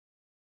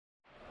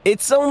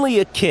It's only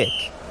a kick,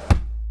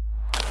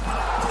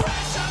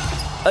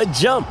 a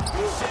jump,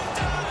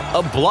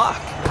 a block.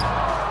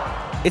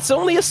 It's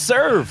only a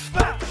serve.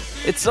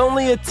 It's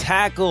only a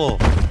tackle,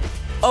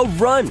 a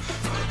run.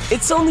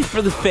 It's only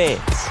for the fans.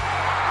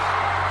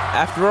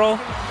 After all,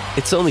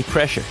 it's only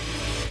pressure.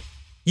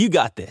 You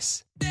got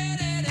this.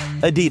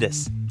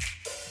 Adidas.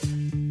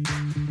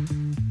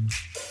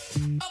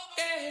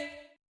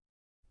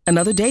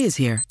 Another day is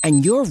here,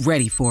 and you're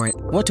ready for it.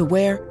 What to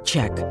wear?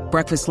 Check.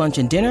 Breakfast, lunch,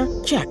 and dinner?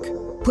 Check.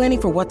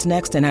 Planning for what's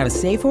next and how to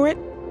save for it?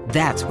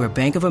 That's where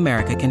Bank of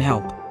America can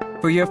help.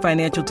 For your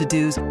financial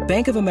to-dos,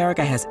 Bank of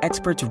America has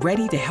experts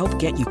ready to help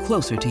get you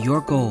closer to your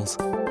goals.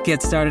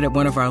 Get started at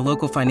one of our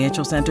local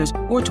financial centers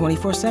or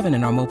 24/7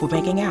 in our mobile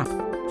banking app.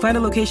 Find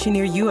a location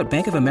near you at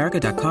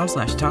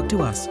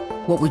bankofamerica.com/talktous.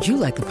 What would you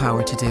like the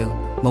power to do?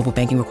 Mobile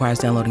banking requires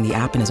downloading the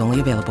app and is only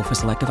available for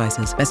select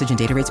devices. Message and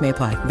data rates may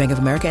apply. Bank of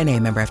America N.A.,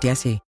 member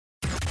FDIC.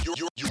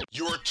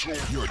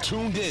 You're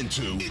tuned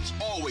into It's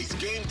Always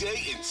Game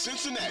Day in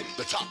Cincinnati,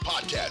 the top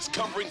podcast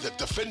covering the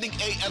defending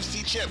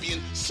AFC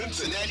champion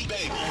Cincinnati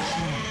Bengals.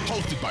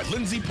 Hosted by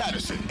Lindsey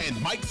Patterson and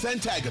Mike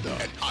Santagata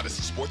at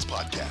Odyssey Sports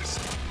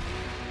Podcast.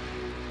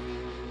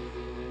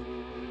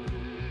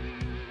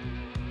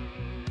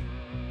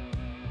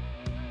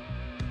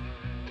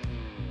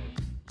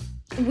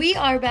 We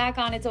are back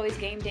on It's Always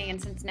Game Day in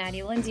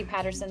Cincinnati. Lindsey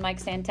Patterson, Mike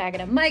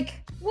Santagata.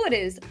 Mike, what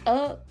is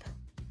up?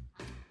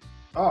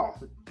 Oh,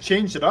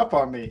 changed it up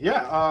on me.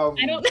 Yeah. I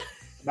don't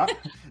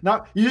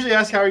not usually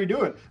ask how are you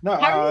doing? No,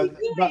 how are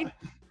you doing?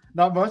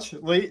 Not much.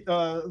 Late,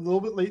 a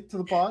little bit late to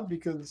the pod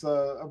because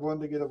I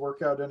wanted to get a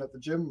workout in at the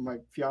gym. My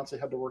fiance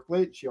had to work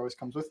late. She always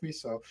comes with me.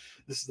 So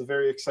this is a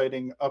very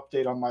exciting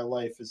update on my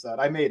life is that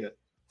I made it.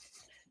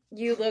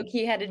 You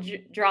low-key had to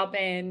drop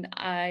in.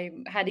 I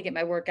had to get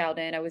my workout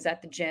in. I was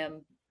at the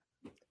gym.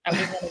 I was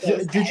one of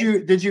those guys.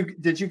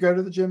 Did you go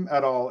to the gym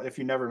at all if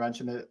you never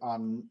mentioned it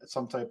on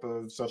some type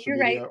of social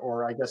media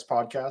or I guess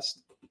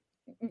podcast?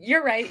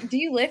 You're right. Do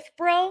you lift,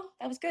 bro?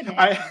 That was good,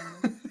 man.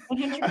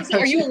 100%.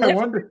 Are you a I lifter?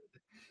 wonder.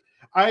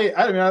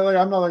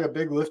 I'm not like a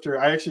big lifter.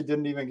 I actually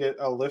didn't even get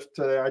a lift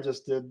today. I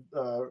just did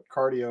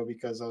cardio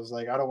because I was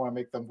like, I don't want to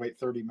make them wait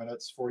 30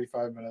 minutes,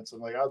 45 minutes.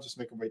 I'm like, I'll just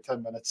make them wait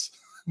 10 minutes.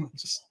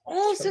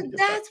 So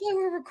that's why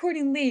we're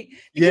recording late.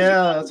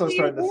 Yeah, that's what I was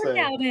trying to say.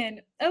 Workout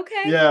in.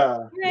 Okay. Yeah,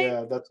 right.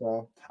 Yeah, that's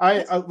all.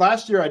 I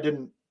last year I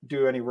didn't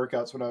do any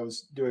workouts when I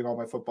was doing all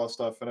my football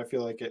stuff, and I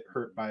feel like it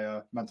hurt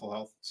my mental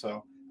health.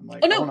 So I'm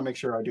like, I want to make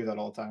sure I do that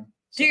all the time.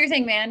 Do your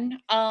thing, man.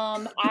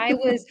 I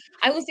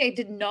will say I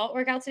did not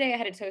work out today. I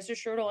had a toaster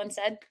strudel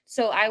instead.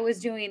 So I was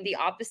doing the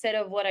opposite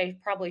of what I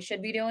probably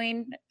should be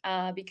doing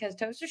because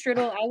toaster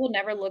strudel, I will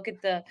never look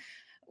at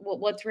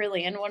what's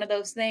really in one of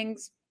those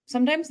things.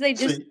 Sometimes they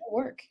just don't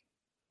work.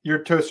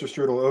 Your toaster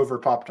strudel over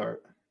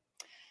Pop-Tart.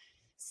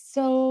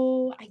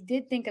 So I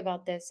did think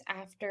about this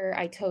after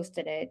I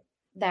toasted it,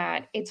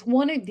 that it's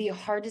one of the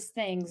hardest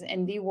things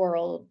in the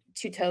world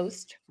to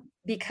toast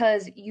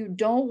because you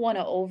don't want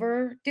to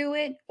overdo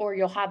it or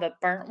you'll have a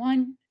burnt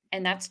one.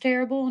 And that's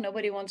terrible.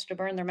 Nobody wants to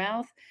burn their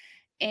mouth.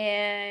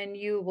 And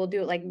you will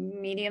do it like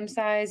medium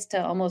size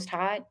to almost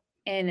hot.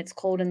 And it's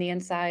cold on the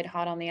inside,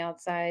 hot on the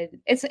outside.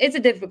 It's a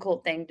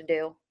difficult thing to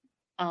do.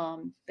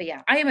 But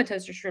yeah, I am a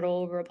toaster strudel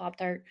over a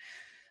Pop-Tart.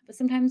 But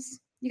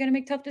sometimes you got to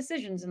make tough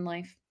decisions in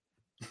life.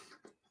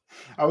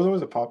 I was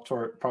always a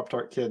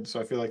Pop-Tart kid, so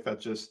I feel like that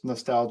just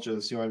nostalgia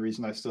is the only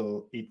reason I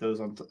still eat those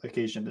on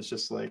occasion. It's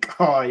just like,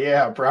 oh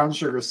yeah, brown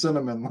sugar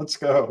cinnamon, let's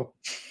go.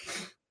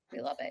 We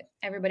love it.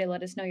 Everybody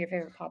let us know your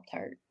favorite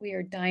Pop-Tart. We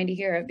are dying to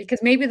hear it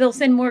because maybe they'll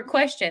send more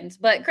questions.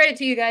 But credit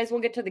to you guys. We'll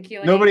get to the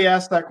Q&A. Nobody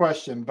asked that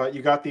question, but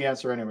you got the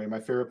answer anyway.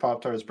 My favorite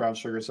Pop-Tart is brown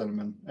sugar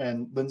cinnamon.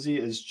 And Lindsay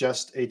is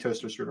just a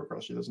toaster strudel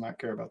girl. She does not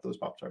care about those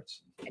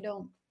Pop-Tarts. I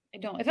don't.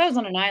 If I was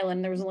on an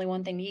island, there was only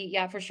one thing to eat.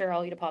 Yeah, for sure.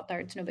 I'll eat a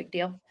Pop-Tart. It's no big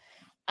deal.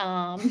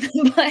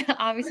 But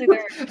obviously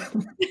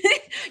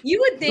you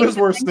would think there's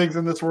worse things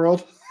in this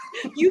world.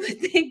 You would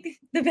think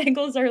the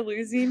Bengals are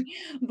losing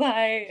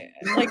by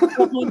like the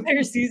whole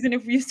entire season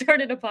if we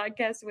started a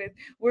podcast with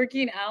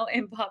working out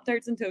and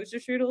Pop-Tarts and toaster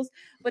strudels,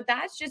 but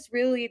that's just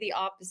really the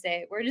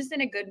opposite. We're just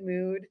in a good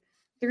mood.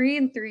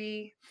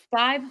 3-3,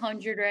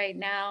 500 right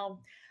now.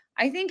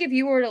 I think if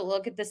you were to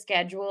look at the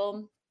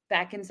schedule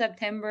back in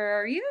September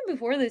or even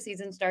before the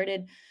season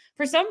started,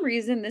 for some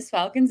reason this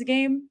Falcons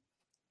game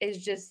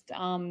is just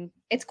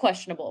it's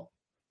questionable.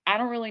 I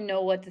don't really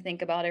know what to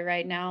think about it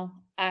right now.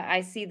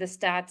 I see the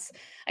stats.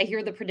 I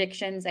hear the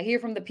predictions. I hear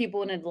from the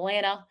people in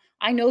Atlanta.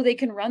 I know they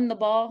can run the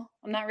ball.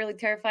 I'm not really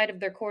terrified of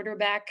their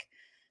quarterback.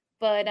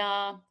 But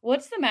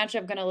what's the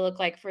matchup going to look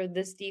like for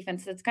this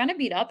defense that's kind of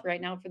beat up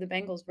right now for the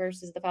Bengals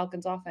versus the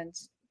Falcons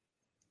offense?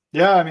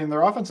 Yeah, I mean,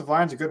 their offensive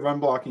line's a good run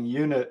blocking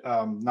unit.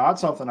 Not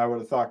something I would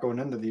have thought going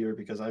into the year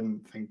because I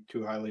didn't think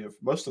too highly of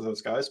most of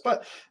those guys.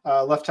 But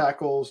left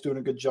tackle's doing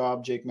a good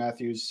job. Jake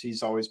Matthews,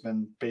 he's always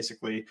been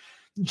basically –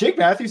 Jake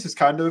Matthews is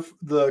kind of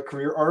the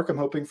career arc I'm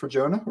hoping for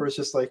Jonah, where it's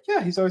just like,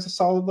 yeah, he's always a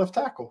solid left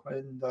tackle.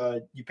 And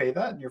you pay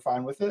that and you're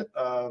fine with it.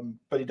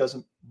 But he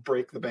doesn't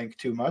break the bank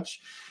too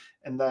much.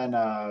 And then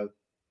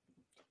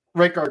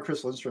right guard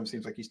Chris Lindstrom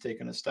seems like he's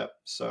taken a step.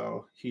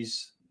 So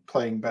he's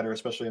playing better,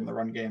 especially in the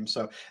run game.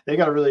 So they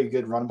got a really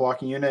good run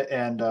blocking unit.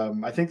 And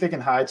I think they can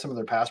hide some of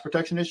their pass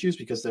protection issues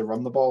because they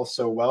run the ball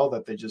so well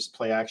that they just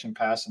play action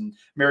pass. And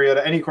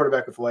Mariota, any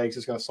quarterback with legs,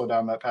 is going to slow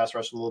down that pass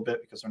rush a little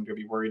bit because I'm going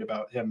to be worried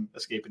about him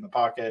escaping the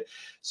pocket.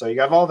 So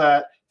you have all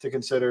that to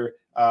consider.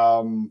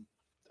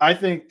 I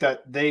think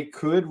that they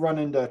could run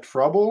into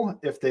trouble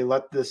if they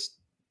let this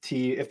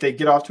team, if they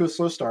get off to a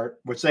slow start,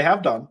 which they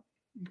have done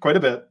quite a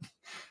bit,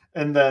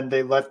 and then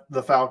they let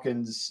the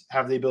Falcons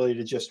have the ability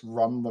to just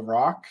run the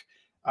rock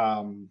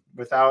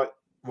without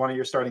one of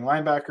your starting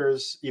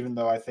linebackers, even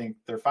though I think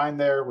they're fine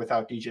there.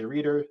 Without DJ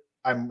Reader,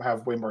 I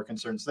have way more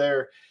concerns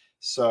there.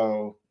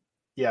 So,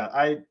 yeah,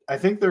 I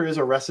think there is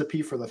a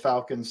recipe for the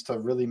Falcons to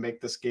really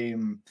make this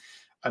game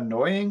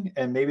annoying,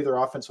 and maybe their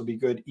offense will be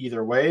good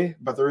either way,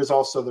 but there is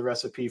also the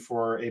recipe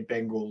for a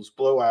Bengals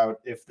blowout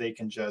if they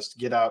can just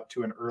get out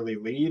to an early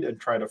lead and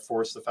try to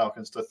force the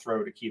Falcons to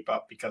throw to keep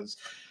up, because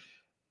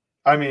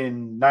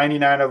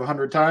 99 of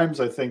 100 times,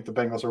 I think the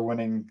Bengals are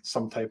winning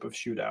some type of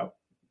shootout.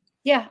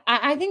 Yeah,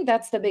 I think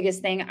that's the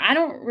biggest thing. I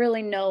don't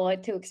really know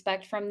what to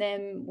expect from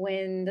them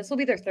when this will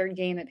be their third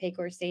game at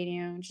Paycor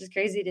Stadium, which is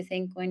crazy to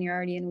think when you're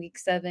already in week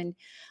 7.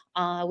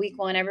 Week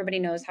 1, everybody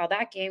knows how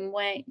that game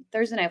went.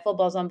 Thursday Night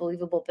Football is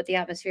unbelievable, but the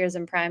atmosphere is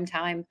in prime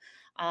time.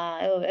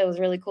 It was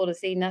really cool to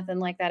see nothing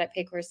like that at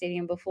Paycor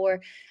Stadium before.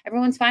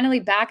 Everyone's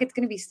finally back. It's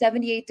going to be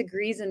 78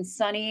 degrees and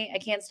sunny. I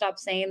can't stop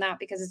saying that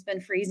because it's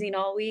been freezing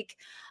all week.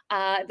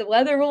 The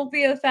weather won't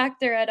be a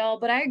factor at all,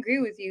 but I agree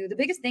with you. The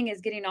biggest thing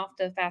is getting off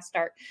to a fast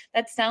start.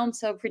 That sounds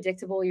so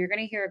predictable. You're going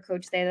to hear a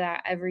coach say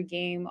that every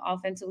game,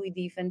 offensively,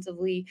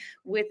 defensively,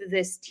 with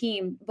this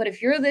team. But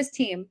if you're this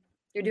team,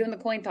 you're doing the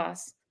coin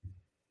toss.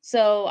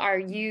 So are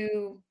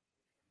you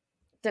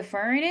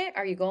deferring it?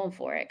 Are you going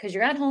for it? Because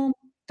you're at home,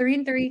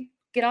 3-3.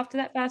 Get off to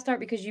that fast start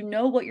because you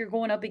know what you're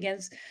going up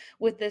against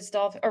with this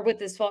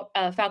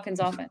Falcons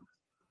offense.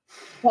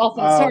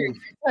 Sorry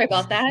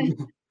about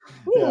that.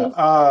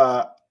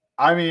 Yeah.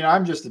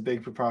 I'm just a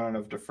big proponent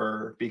of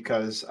defer,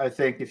 because I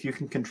think if you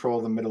can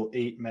control the middle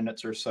 8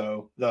 minutes or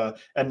so, the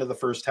end of the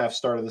first half,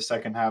 start of the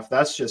second half,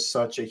 that's just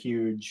such a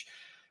huge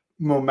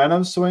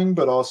momentum swing.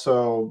 But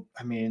also,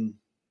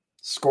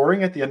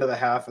 scoring at the end of the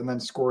half and then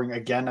scoring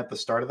again at the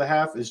start of the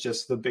half is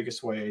just the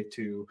biggest way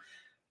to,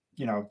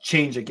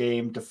 change a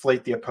game,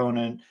 deflate the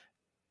opponent,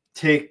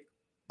 take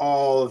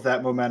all of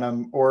that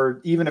momentum.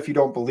 Or even if you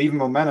don't believe in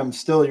momentum,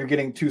 still you're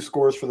getting 2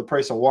 scores for the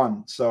price of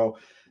 1. So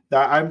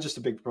that I'm just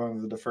a big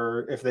proponent of the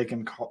defer if they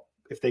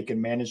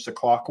can manage the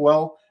clock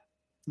well.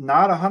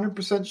 Not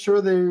 100%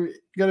 sure they're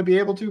going to be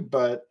able to,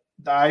 but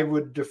I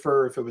would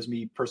defer if it was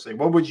me personally.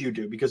 What would you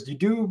do? Because you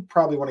do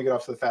probably want to get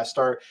off to the fast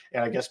start,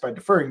 and I guess by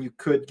deferring, you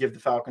could give the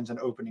Falcons an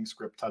opening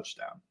script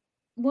touchdown.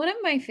 One of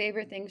my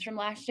favorite things from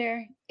last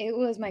year, it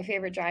was my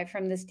favorite drive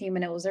from this team,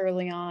 and it was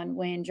early on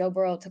when Joe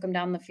Burrow took them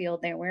down the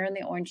field. They were wearing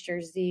the orange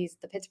jerseys.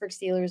 The Pittsburgh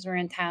Steelers were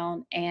in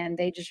town, and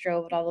they just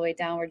drove it all the way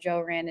down where Joe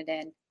ran it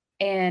in.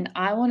 And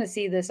I want to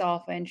see this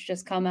offense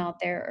just come out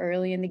there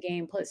early in the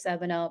game, put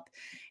 7 up,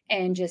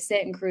 and just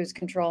sit in cruise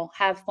control,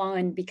 have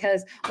fun.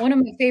 Because one of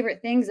my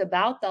favorite things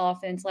about the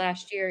offense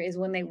last year is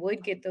when they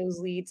would get those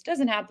leads.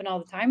 Doesn't happen all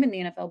the time in the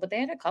NFL, but they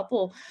had a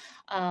couple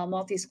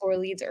multi-score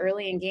leads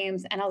early in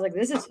games. And I was like,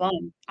 this is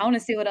fun. I want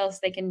to see what else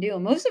they can do.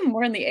 And most of them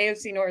were in the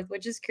AFC North,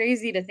 which is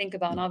crazy to think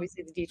about. And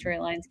obviously the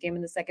Detroit Lions game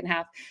in the second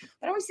half.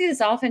 But I want to see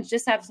this offense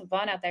just have some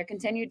fun out there,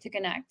 continue to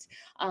connect.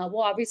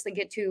 We'll obviously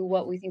get to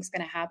what we think is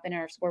going to happen in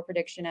our score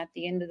prediction at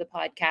the end of the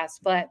podcast.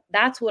 But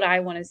that's what I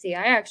want to see.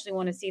 I actually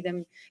want to see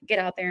them get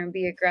out there and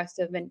be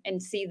aggressive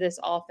and see this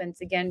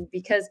offense again.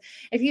 Because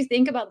if you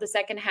think about the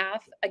second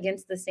half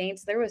against the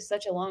Saints, there was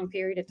such a long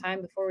period of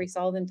time before we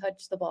saw them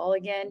touch the ball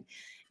again.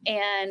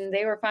 And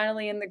they were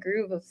finally in the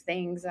groove of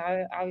things.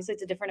 Obviously,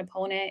 it's a different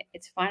opponent.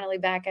 It's finally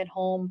back at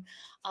home.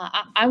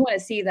 I want to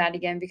see that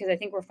again because I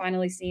think we're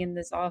finally seeing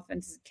this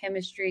offense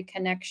chemistry,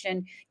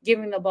 connection,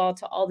 giving the ball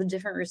to all the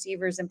different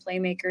receivers and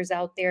playmakers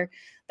out there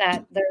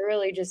that they're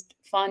really just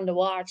fun to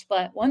watch.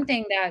 But one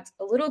thing that's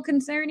a little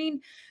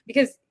concerning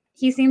because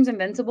he seems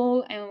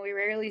invincible and we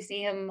rarely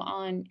see him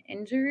on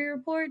injury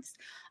reports.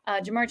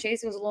 Jamar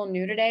Chase was a little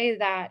new today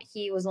that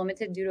he was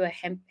limited due to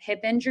a hip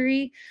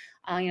injury.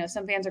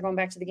 Some fans are going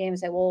back to the game and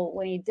say, well,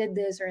 when he did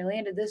this or he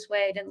landed this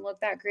way, it didn't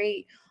look that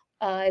great.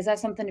 Is that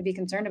something to be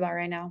concerned about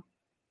right now?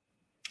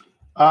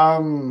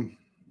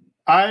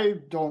 I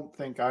don't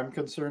think I'm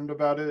concerned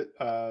about it.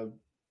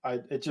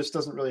 It just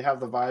doesn't really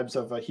have the vibes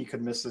of he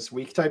could miss this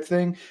week type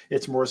thing.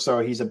 It's more so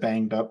he's a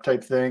banged up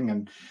type thing.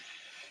 And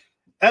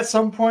at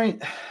some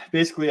point,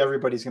 basically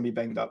everybody's going to be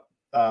banged up.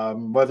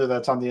 Whether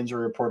that's on the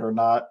injury report or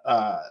not,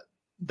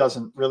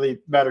 doesn't really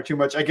matter too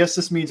much. I guess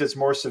this means it's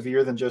more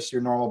severe than just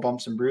your normal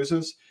bumps and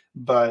bruises,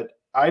 but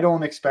I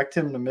don't expect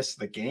him to miss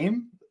the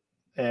game.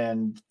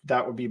 And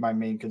that would be my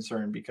main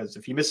concern because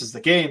if he misses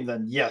the game,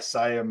 then yes,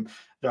 I am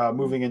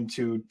moving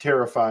into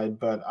terrified,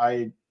 but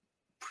I'm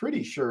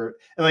pretty sure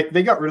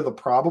they got rid of the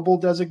probable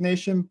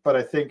designation, but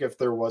I think if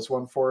there was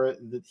one for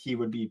it, that he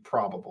would be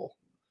probable.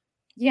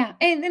 Yeah,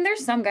 and then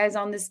there's some guys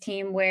on this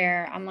team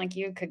where I'm like,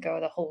 you could go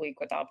the whole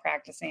week without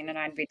practicing, and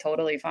I'd be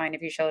totally fine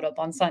if you showed up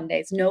on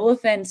Sundays. No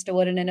offense to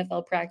what an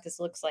NFL practice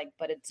looks like,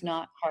 but it's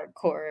not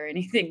hardcore or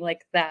anything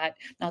like that.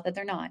 Not that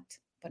they're not,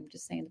 but I'm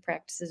just saying the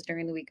practices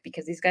during the week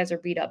because these guys are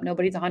beat up.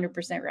 Nobody's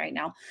 100% right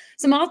now.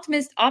 Some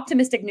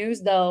optimistic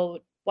news, though.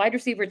 Wide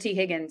receiver T.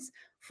 Higgins,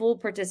 full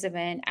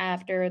participant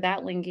after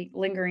that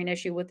lingering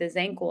issue with his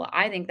ankle.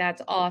 I think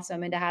that's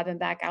awesome, and to have him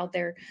back out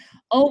there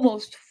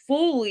almost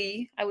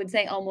fully, I would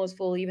say almost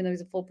fully, even though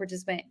he's a full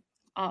participant,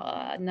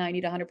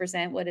 90 to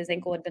 100%, what his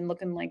ankle had been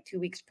looking like 2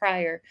 weeks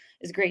prior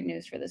is great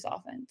news for this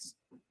offense.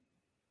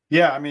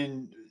 Yeah, I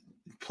mean,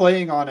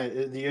 playing on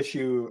it, the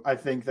issue I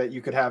think that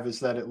you could have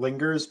is that it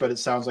lingers, but it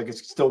sounds like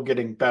it's still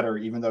getting better,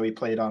 even though he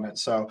played on it.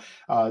 So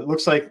it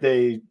looks like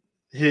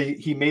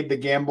he made the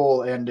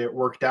gamble and it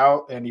worked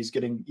out, and he's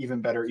getting even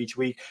better each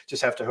week.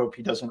 Just have to hope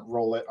he doesn't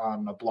roll it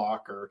on a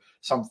block or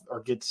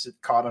gets it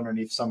caught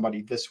underneath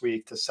somebody this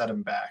week to set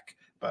him back.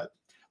 But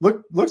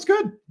looks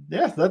good.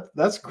 Yeah,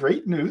 that's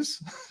great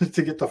news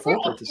to get the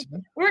full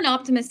participant. We're an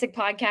optimistic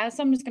podcast,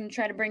 so I'm just going to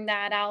try to bring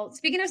that out.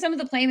 Speaking of some of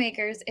the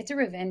playmakers, it's a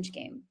revenge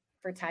game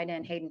for tight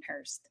end Hayden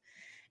Hurst.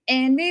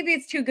 And maybe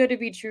it's too good to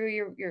be true.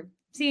 You're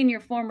seeing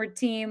your former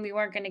team. We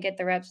weren't going to get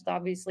the reps with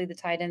obviously the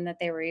tight end that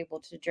they were able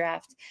to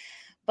draft.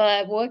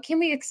 But what can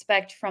we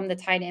expect from the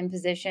tight end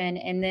position?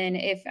 And then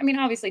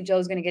obviously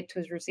Joe's going to get to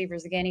his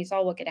receivers again. He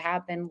saw what could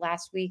happen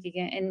last week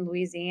again in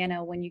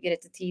Louisiana when you get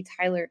it to T.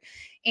 Tyler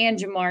and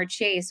Jamar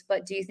Chase.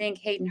 But do you think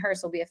Hayden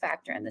Hurst will be a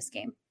factor in this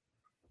game?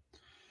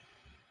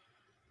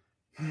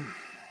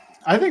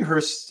 I think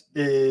Hurst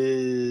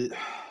is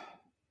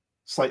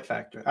slight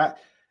factor.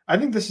 I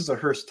think this is a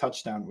Hurst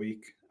touchdown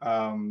week.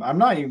 I'm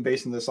not even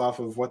basing this off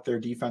of what their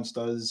defense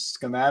does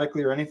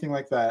schematically or anything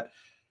like that.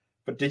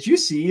 But did you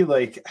see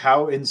like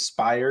how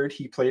inspired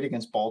he played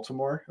against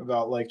Baltimore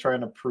about like trying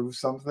to prove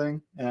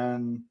something?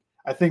 And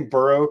I think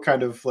Burrow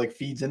kind of like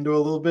feeds into a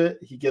little bit.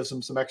 He gives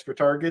him some extra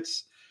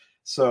targets.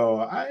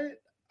 So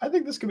I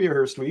think this could be a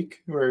Hurst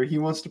week where he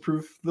wants to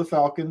prove the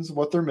Falcons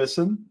what they're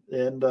missing.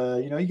 And,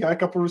 you got a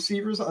couple of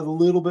receivers a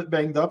little bit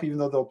banged up, even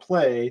though they'll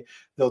play,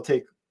 they'll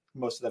take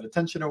most of that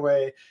attention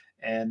away.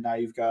 And now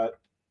you've got,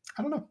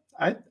 I don't know.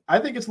 I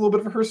think it's a little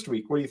bit of a Hurst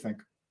week. What do you think?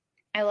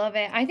 I love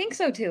it. I think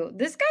so too.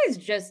 This guy's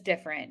just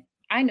different.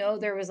 I know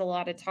there was a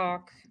lot of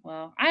talk.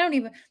 Well,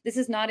 this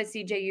is not a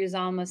CJ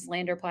Uzama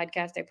slander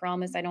podcast. I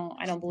promise. I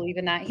don't believe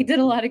in that. He did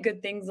a lot of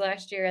good things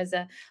last year as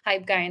a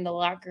hype guy in the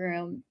locker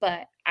room,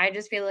 but I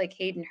just feel like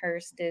Hayden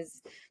Hurst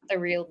is the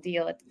real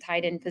deal at the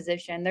tight end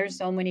position. There's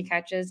so many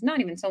catches, not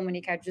even so many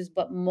catches,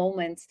 but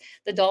moments.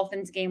 The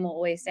Dolphins game will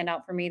always stand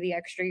out for me. The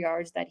extra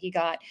yards that he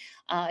got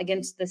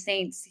against the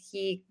Saints,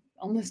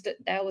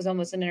 that was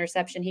almost an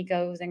interception. He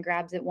goes and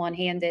grabs it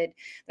one-handed.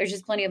 There's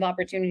just plenty of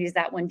opportunities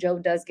that when Joe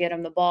does get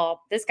him the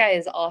ball, this guy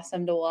is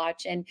awesome to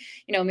watch. And,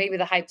 maybe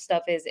the hype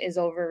stuff is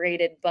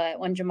overrated, but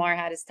when Jamar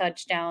had his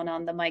touchdown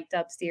on the mic'd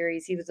up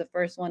series, he was the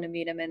first one to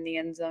meet him in the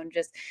end zone,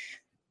 just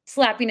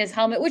slapping his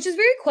helmet, which is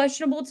very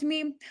questionable to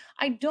me.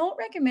 I don't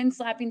recommend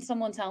slapping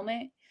someone's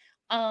helmet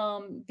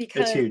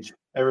because it's huge.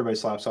 Everybody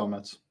slaps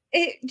helmets.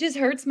 It just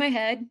hurts my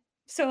head.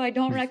 So I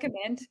don't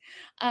recommend,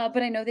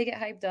 but I know they get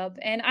hyped up.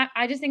 And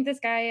I just think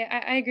this guy,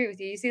 I agree with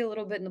you. You see a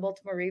little bit in the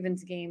Baltimore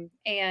Ravens game.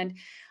 And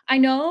I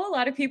know a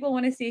lot of people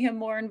want to see him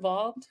more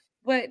involved,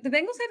 but the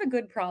Bengals have a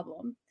good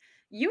problem.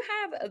 You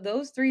have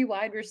those three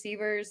wide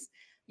receivers.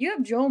 You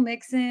have Joe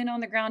Mixon on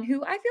the ground,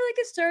 who I feel like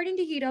is starting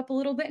to heat up a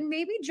little bit. And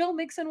maybe Joe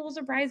Mixon will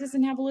surprise us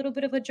and have a little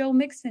bit of a Joe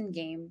Mixon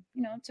game,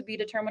 to be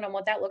determined on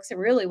what that looks like,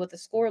 really what the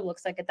score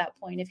looks like at that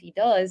point if he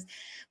does.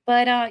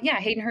 But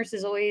Hayden Hurst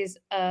is always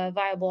a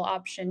viable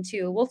option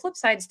too. We'll flip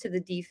sides to the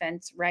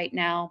defense right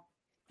now.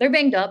 They're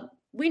banged up.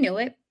 We knew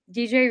it.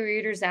 DJ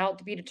Reader's out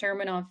to be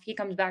determined on if he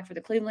comes back for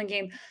the Cleveland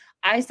game.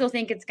 I still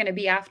think it's going to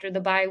be after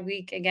the bye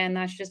week. Again,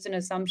 that's just an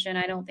assumption.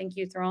 I don't think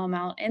you throw him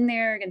out in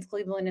there against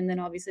Cleveland and then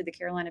obviously the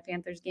Carolina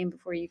Panthers game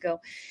before you go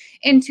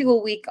into a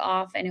week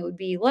off, and it would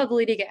be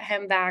lovely to get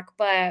him back.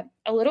 But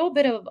a little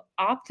bit of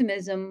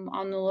optimism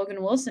on the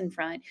Logan Wilson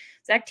front.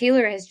 Zach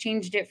Taylor has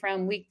changed it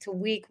from week to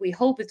week. We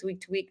hope it's week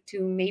to week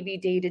to maybe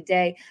day to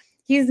day.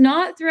 He's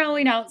not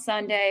throwing out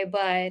Sunday,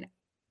 but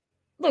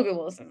Logan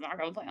Wilson's not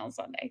going to play on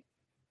Sunday.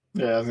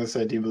 Yeah, I was going to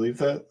say, do you believe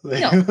that?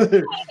 No, not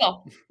at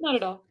all. Not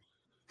at all.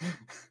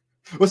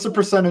 What's the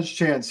percentage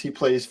chance he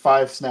plays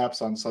 5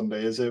 snaps on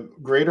Sunday? Is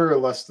it greater or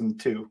less than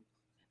 2?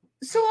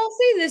 So I'll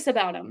say this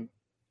about him.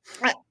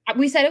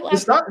 We said it last.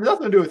 It's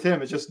nothing to do with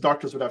him. It's just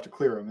doctors would have to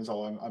clear him. Is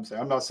all I'm saying.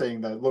 I'm not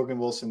saying that Logan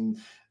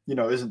Wilson,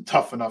 isn't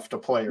tough enough to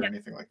play or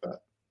anything like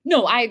that.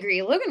 No, I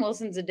agree. Logan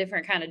Wilson's a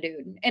different kind of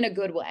dude in a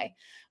good way.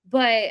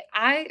 But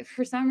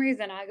for some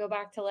reason, I go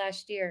back to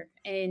last year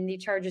in the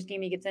Chargers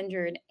game, he gets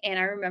injured. And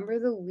I remember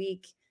the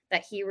week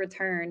that he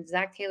returned,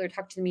 Zach Taylor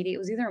talked to the media. It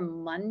was either a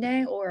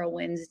Monday or a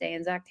Wednesday.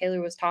 And Zach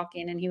Taylor was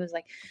talking and he was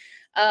like,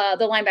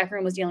 The linebacker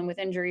room was dealing with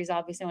injuries.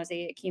 Obviously, I want to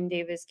say Akeem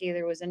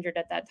Davis-Gaither was injured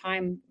at that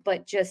time,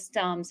 but just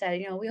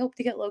said, we hope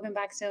to get Logan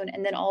back soon.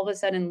 And then all of a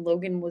sudden,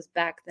 Logan was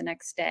back the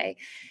next day.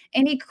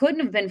 And he couldn't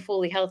have been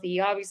fully healthy. He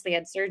obviously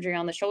had surgery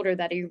on the shoulder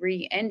that he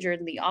re-injured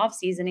in the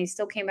offseason. He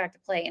still came back to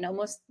play and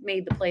almost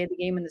made the play of the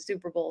game in the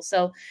Super Bowl.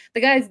 So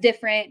the guy's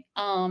different.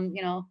 I'm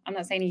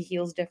not saying he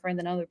heals different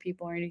than other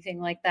people or anything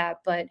like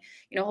that, but,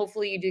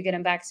 hopefully you do get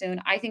him back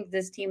soon. I think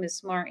this team is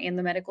smart and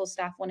the medical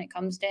staff when it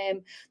comes to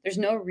him. There's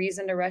no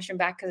reason to rush him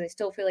back because I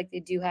still feel like they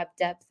do have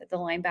depth at the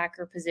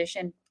linebacker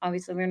position.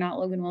 Obviously, we're not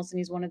Logan Wilson.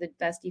 He's one of the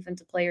best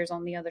defensive players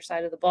on the other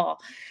side of the ball.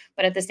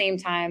 But at the same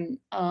time,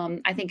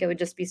 I think it would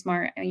just be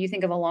smart. And you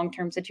think of a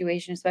long-term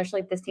situation,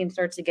 especially if this team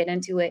starts to get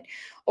into it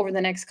over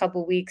the next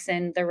couple of weeks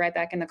and they're right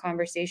back in the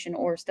conversation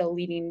or still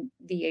leading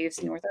the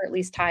AFC North or at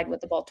least tied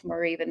with the Baltimore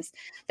Ravens,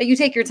 that you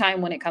take your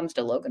time when it comes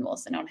to Logan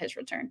Wilson on his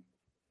return.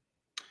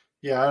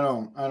 Yeah,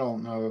 I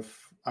don't know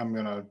if I'm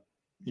gonna,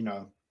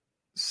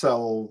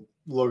 sell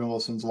Logan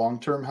Wilson's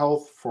long-term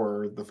health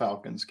for the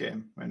Falcons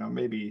game.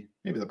 Maybe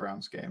the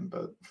Browns game,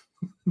 but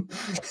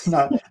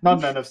not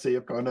an NFC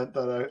opponent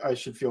that I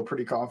should feel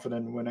pretty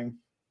confident in winning.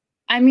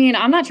 I mean,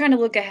 I'm not trying to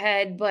look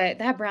ahead, but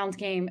that Browns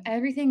game,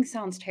 everything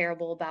sounds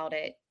terrible about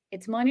it.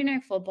 It's Monday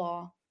Night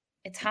Football.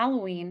 It's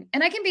Halloween.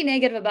 And I can be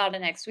negative about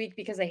it next week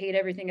because I hate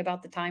everything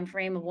about the time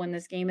frame of when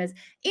this game is. And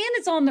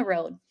it's on the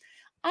road.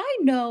 I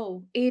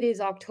know it is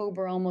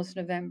October, almost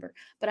November,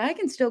 but I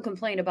can still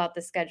complain about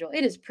the schedule.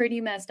 It is pretty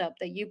messed up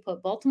that you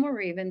put Baltimore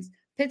Ravens,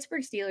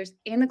 Pittsburgh Steelers,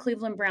 and the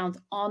Cleveland Browns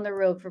on the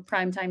road for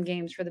primetime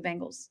games for the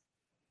Bengals.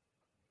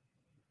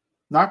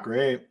 Not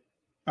great.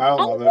 I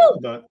don't love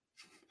it, but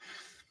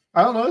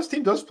I don't know. This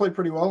team does play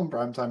pretty well in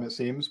primetime, it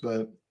seems,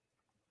 but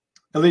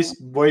at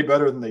least way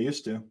better than they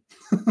used to.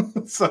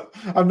 So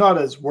I'm not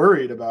as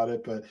worried about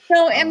it, but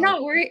no, I'm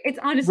not worried. It's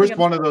honestly wish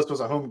one of those was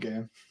a home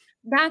game.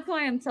 That's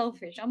why I'm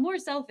selfish. I'm more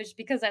selfish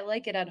because I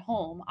like it at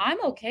home.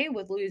 I'm okay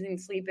with losing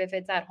sleep if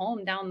it's at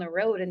home down the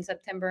road in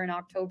September and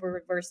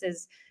October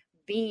versus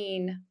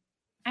being,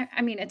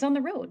 I mean, it's on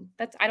the road.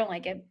 I don't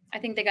like it. I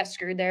think they got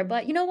screwed there,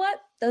 but you know what?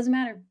 Doesn't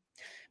matter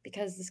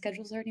because the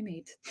schedule's already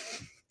made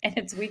and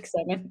it's week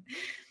 7.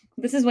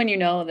 This is when you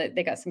know that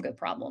they got some good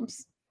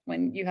problems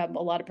when you have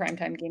a lot of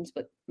primetime games,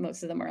 but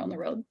most of them are on the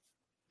road.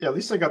 Yeah, at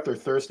least they got their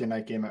Thursday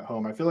night game at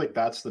home. I feel like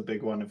that's the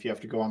big one if you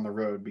have to go on the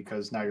road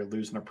because now you're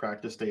losing a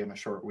practice day in a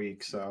short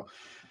week. So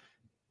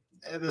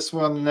this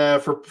one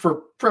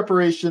for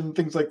preparation,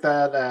 things like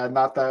that,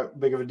 not that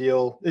big of a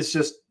deal. It's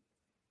just,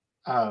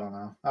 I don't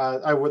know.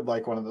 I would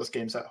like one of those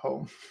games at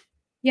home.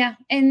 Yeah,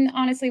 and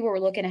honestly, we're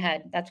looking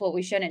ahead. That's what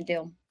we shouldn't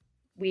do.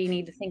 We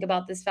need to think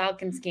about this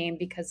Falcons game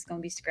because it's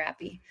going to be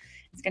scrappy.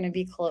 It's going to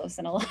be close.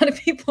 And a lot of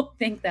people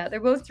think that. They're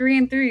both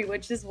 3-3,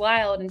 which is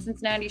wild. And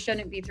Cincinnati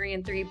shouldn't be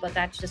 3-3, but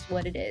that's just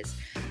what it is.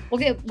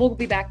 We'll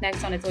be back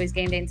next on It's Always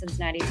Game Day in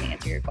Cincinnati to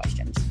answer your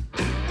questions.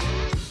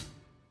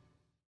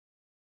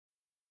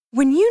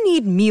 When you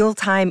need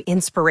mealtime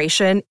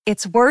inspiration,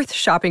 it's worth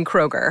shopping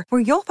Kroger, where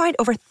you'll find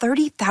over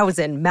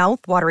 30,000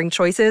 mouth-watering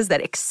choices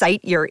that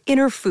excite your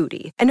inner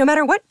foodie. And no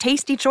matter what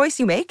tasty choice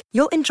you make,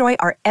 you'll enjoy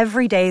our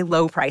everyday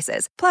low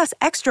prices, plus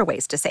extra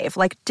ways to save,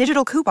 like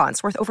digital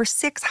coupons worth over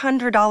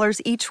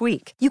 $600 each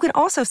week. You can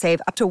also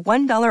save up to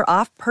 $1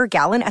 off per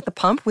gallon at the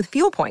pump with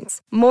fuel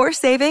points. More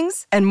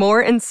savings and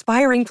more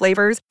inspiring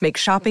flavors make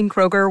shopping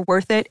Kroger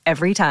worth it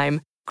every time.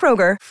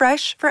 Kroger,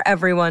 fresh for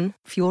everyone.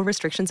 Fuel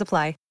restrictions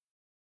apply.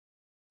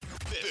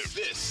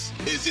 This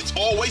is It's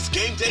Always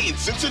Game Day in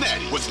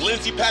Cincinnati with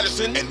Lindsey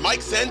Patterson and Mike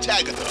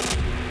Santagata.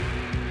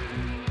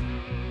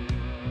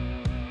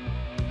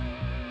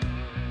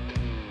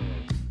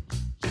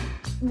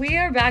 We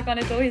are back on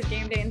It's Always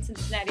Game Day in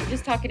Cincinnati,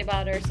 just talking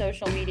about our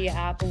social media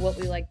app and what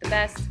we like the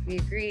best. We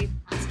agree.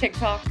 It's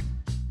TikTok.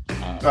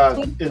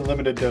 In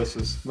limited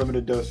doses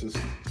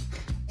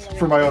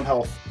for my own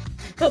health.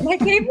 But my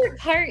favorite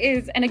part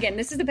is, and again,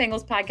 this is the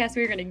Bengals podcast.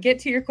 We're going to get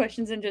to your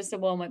questions in just a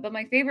moment. But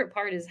my favorite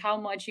part is how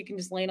much you can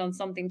just land on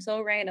something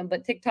so random.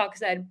 But TikTok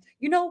said,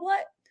 you know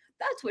what?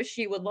 That's what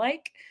she would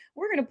like.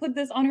 We're going to put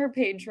this on her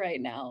page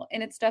right now.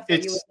 And it's stuff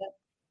that you would.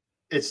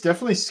 It's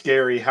definitely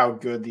scary how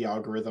good the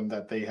algorithm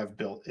that they have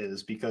built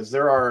is, because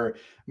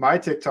my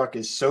TikTok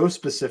is so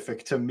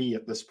specific to me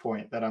at this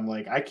point that I'm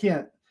like, I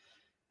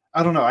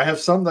don't know. I have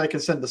some that I can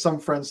send to some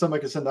friends, some I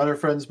can send to other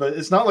friends, but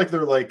it's not like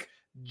they're like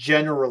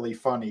generally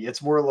funny.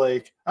 It's more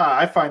like,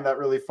 I find that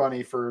really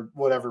funny for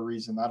whatever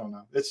reason. I don't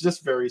know. It's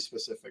just very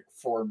specific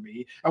for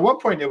me. At one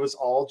point, it was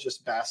all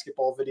just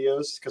basketball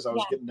videos because I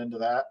was getting into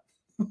that.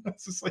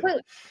 It's just like,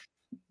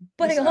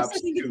 but I also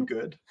think too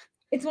good.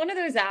 It's one of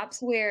those apps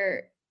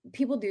where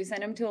people do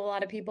send them to a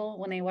lot of people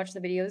when they watch the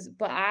videos,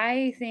 but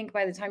I think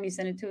by the time you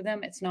send it to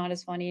them, it's not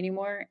as funny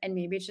anymore. And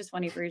maybe it's just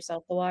funny for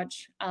yourself to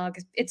watch,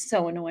 because it's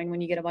so annoying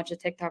when you get a bunch of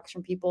TikToks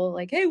from people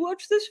like, hey,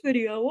 watch this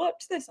video,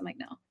 watch this. I'm like,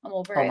 no, I'm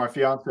over it. My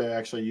fiance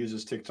actually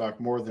uses TikTok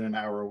more than an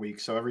hour a week.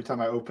 So every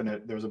time I open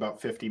it, there's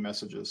about 50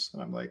 messages.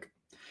 And I'm like,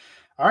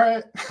 all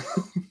right.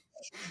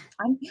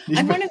 I'm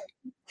one of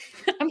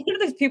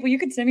those people, you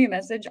could send me a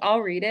message,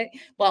 I'll read it,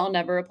 but I'll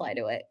never reply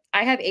to it.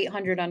 I have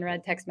 800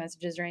 unread text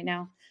messages right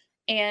now,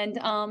 and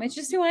it's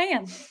just who I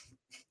am,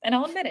 and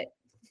I'll admit it.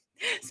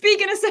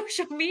 Speaking of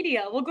social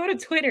media, we'll go to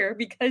Twitter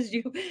because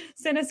you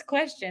sent us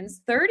questions,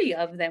 30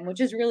 of them,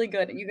 which is really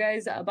good. You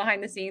guys,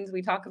 behind the scenes,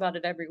 we talk about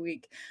it every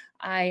week.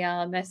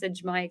 I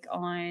message Mike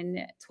on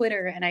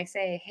Twitter and I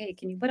say, hey,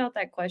 can you put out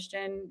that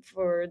question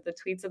for the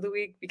tweets of the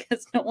week?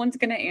 Because no one's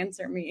going to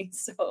answer me.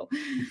 So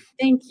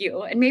thank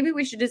you. And maybe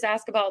we should just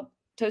ask about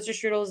toaster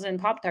strudels and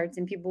Pop-Tarts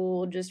and people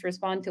will just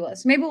respond to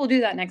us. Maybe we'll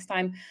do that next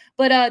time.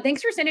 But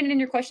thanks for sending in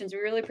your questions. We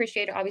really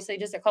appreciate it. Obviously,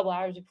 just a couple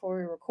hours before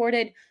we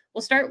recorded.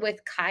 We'll start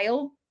with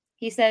Kyle.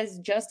 He says,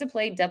 just to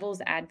play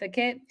devil's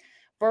advocate,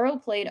 Burrow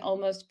played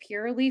almost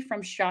purely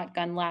from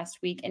shotgun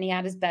last week, and he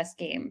had his best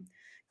game.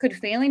 Could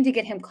failing to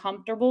get him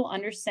comfortable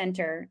under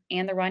center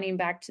and the running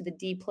back to the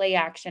deep play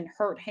action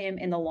hurt him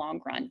in the long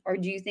run? Or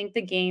do you think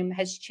the game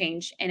has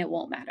changed and it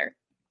won't matter?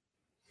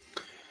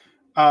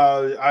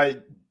 I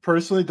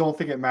personally don't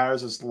think it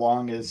matters as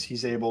long as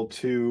his team's able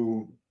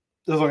to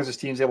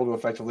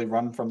effectively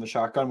run from the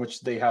shotgun,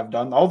 which they have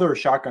done. All their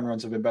shotgun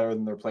runs have been better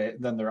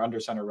than their under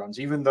center runs,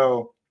 even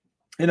though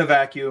in a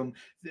vacuum,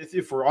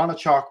 if we're on a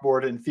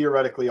chalkboard and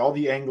theoretically all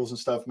the angles and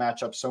stuff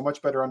match up so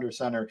much better under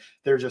center,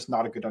 they're just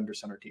not a good under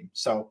center team.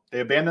 So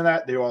they abandon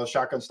that. They do all the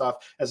shotgun stuff.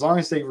 As long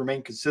as they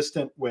remain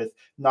consistent with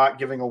not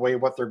giving away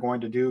what they're going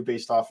to do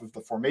based off of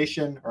the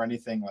formation or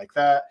anything like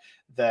that,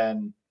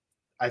 then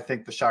I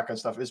think the shotgun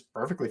stuff is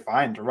perfectly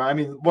fine to run. I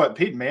mean, what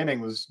Peyton Manning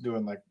was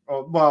doing,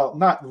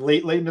 not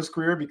late in his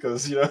career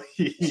because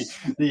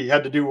he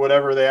had to do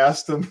whatever they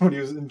asked him when he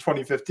was in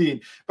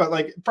 2015. But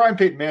like prime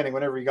Peyton Manning,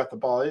 whenever he got the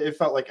ball, it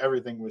felt like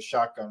everything was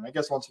shotgun. I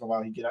guess once in a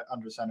while he'd get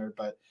under center,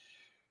 but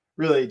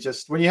really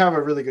just when you have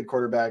a really good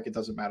quarterback, it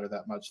doesn't matter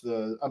that much.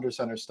 The under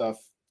center stuff,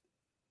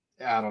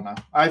 I don't know.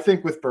 I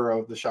think with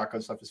Burrow, the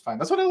shotgun stuff is fine.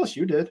 That's what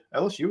LSU did.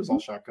 LSU was all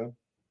shotgun.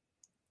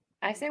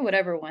 I say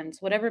whatever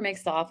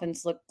makes the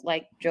offense look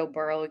like Joe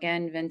Burrow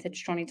again,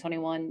 vintage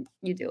 2021,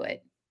 you do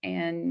it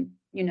and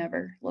you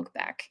never look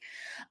back.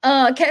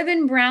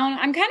 Kevin Brown,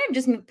 I'm kind of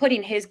just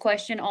putting his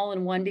question all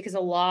in one because a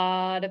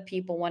lot of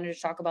people wanted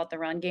to talk about the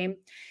run game.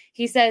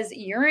 He says,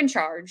 you're in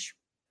charge.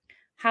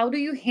 How do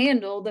you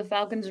handle the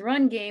Falcons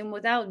run game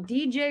without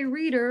DJ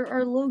Reader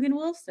or Logan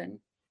Wilson?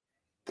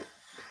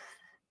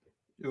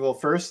 Well,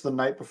 first, the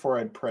night before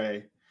I'd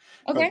pray.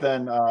 Okay. But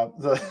then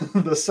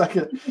the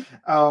second,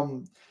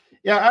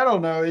 yeah, I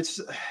don't know.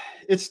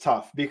 It's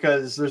tough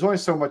because there's only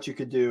so much you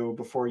could do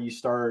before you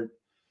start.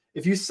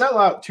 If you sell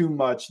out too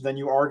much, then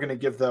you are going to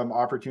give them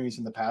opportunities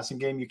in the passing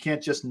game. You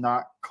can't just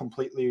not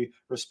completely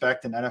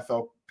respect an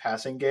NFL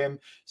passing game.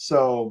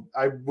 So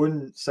I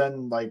wouldn't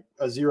send like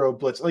a zero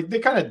blitz. Like they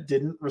kind of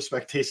didn't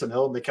respect Taysom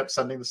Hill and they kept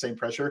sending the same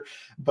pressure.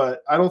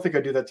 But I don't think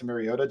I do that to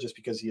Mariota just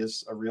because he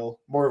is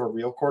more of a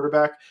real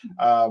quarterback.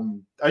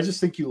 I just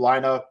think you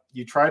line up,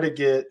 you try to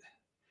get.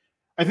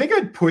 I think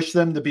I'd push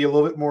them to be a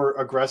little bit more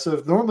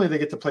aggressive. Normally they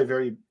get to play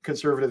very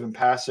conservative and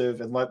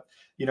passive and let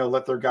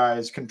their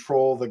guys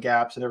control the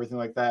gaps and everything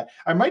like that.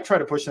 I might try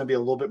to push them to be a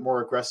little bit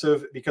more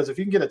aggressive because if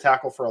you can get a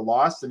tackle for a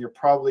loss, then you're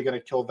probably going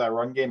to kill that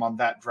run game on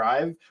that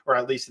drive or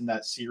at least in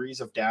that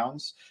series of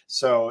downs.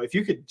 So if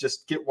you could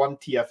just get one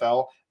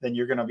TFL, then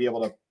you're going to be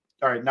able to,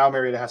 all right, now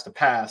Mariota has to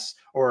pass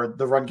or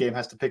the run game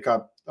has to pick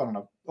up,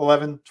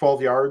 11,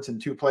 12 yards in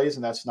 2 plays,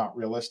 and that's not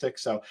realistic.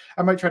 So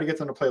I might try to get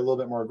them to play a little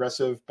bit more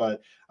aggressive,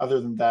 but other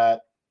than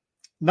that,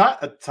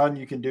 not a ton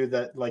you can do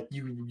that like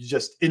you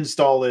just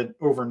install it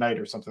overnight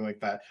or something like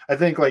that. I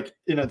think like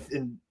I don't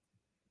even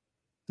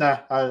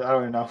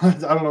know. I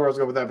don't know where I was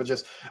going with that, but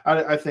just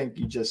I think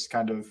you just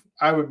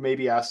I would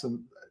maybe ask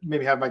them,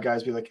 maybe have my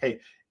guys be like, hey,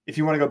 if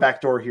you want to go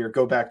backdoor here,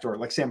 go backdoor.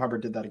 Like Sam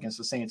Hubbard did that against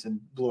the Saints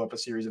and blew up a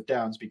series of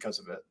downs because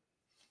of it.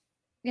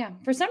 Yeah,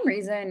 for some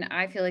reason,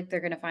 I feel like they're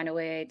going to find a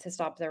way to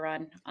stop the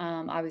run.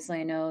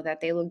 Obviously, I know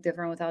that they look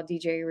different without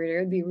DJ Reader.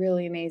 It would be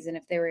really amazing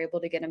if they were able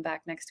to get him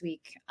back next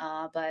week.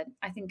 But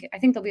I think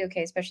they'll be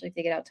okay, especially if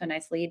they get out to a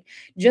nice lead.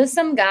 Just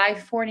some guy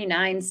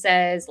 49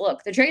 says,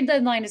 "Look, the trade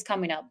deadline is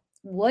coming up.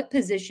 What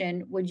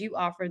position would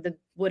offer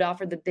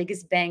the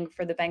biggest bang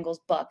for the Bengals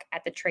buck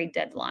at the trade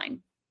deadline?"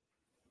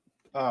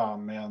 Oh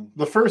man,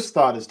 the first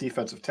thought is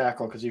defensive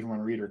tackle because even when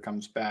Reader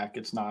comes back,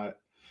 it's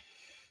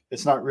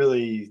not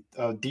really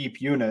a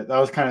deep unit. That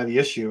was kind of the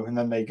issue. And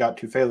then they got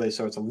Tufele,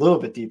 so it's a little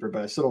bit deeper,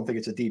 but I still don't think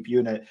it's a deep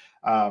unit.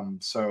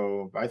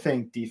 So I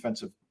think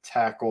defensive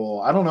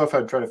tackle, I don't know if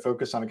I'd try to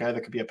focus on a guy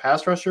that could be a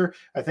pass rusher.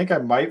 I think I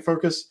might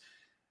focus.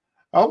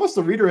 Almost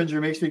the Reader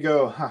injury makes me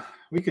go,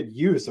 we could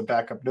use a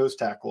backup nose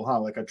tackle,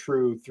 like a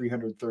true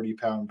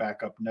 330-pound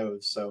backup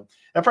nose. So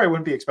that probably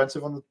wouldn't be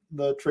expensive on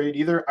the trade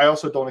either. I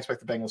also don't expect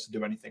the Bengals to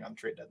do anything on the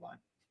trade deadline.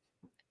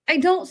 I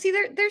don't see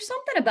there's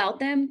something about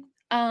them.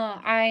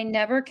 I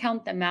never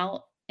count them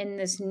out in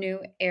this new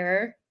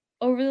era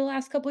over the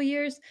last couple of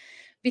years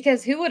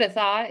because who would have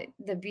thought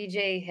the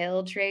BJ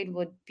Hill trade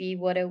would be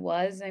what it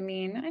was? I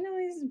mean, I know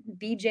he's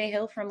BJ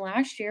Hill from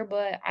last year,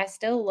 but I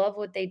still love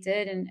what they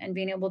did and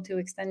being able to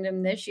extend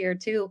him this year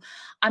too.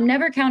 I'm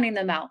never counting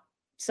them out.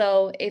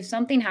 So if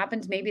something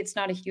happens, maybe it's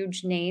not a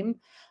huge name,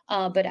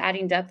 but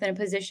adding depth in a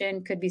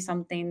position could be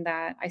something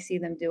that I see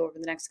them do over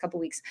the next couple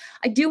weeks.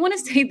 I do want to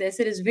say this.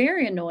 It is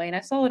very annoying. I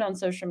saw it on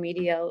social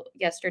media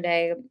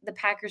yesterday. The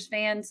Packers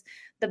fans,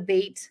 the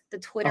bait, the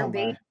Twitter Oh my.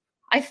 bait.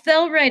 I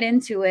fell right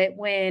into it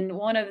when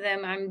one of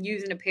them, I'm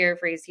using a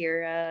paraphrase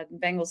here,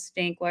 Bengals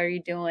stink. What are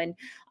you doing?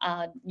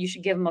 You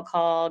should give them a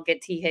call,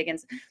 get T.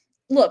 Higgins.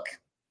 Look,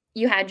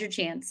 you had your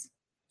chance.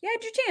 You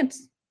had your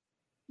chance.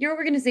 Your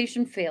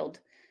organization failed.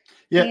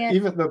 Yeah,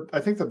 And I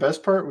think the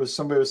best part was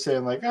somebody was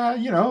saying like,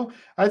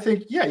 I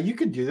think, yeah, you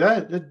could do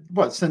that.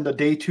 What, send a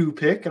day 2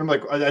 pick? And I'm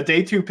like, a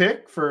day 2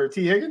 pick for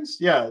T. Higgins?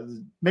 Yeah,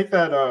 make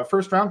that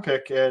first round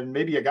pick and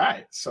maybe a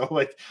guy. So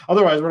like,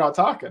 otherwise we're not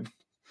talking.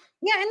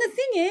 yeah, and the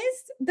thing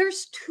is,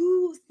 there's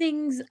two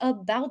things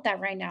about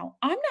that right now.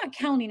 I'm not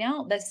counting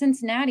out that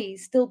Cincinnati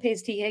still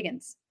pays T.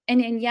 Higgins.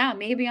 And yeah,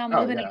 maybe I'm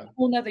Oh living in yeah. a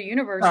whole nother No,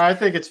 universe. I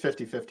think it's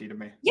 50-50 to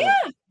me. Yeah.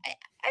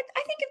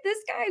 I think if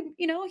this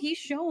guy, he's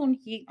shown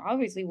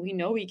obviously we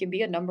know he can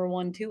be a number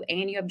 1, 2,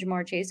 and you have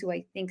Jamar Chase, who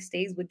I think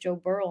stays with Joe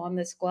Burrow on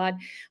this squad,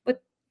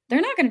 but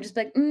they're not going to just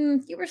be like,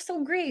 you were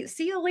so great.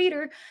 See you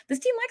later. This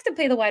team likes to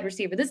pay the wide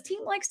receiver. This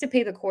team likes to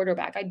pay the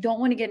quarterback. I don't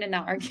want to get in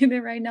that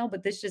argument right now,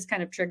 but this just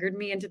kind of triggered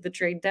me into the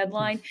trade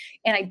deadline.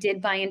 And I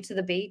did buy into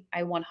the bait.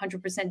 I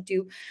 100%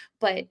 do.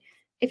 But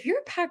if you're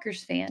a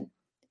Packers fan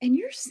and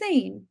you're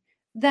saying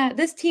that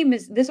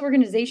this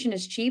organization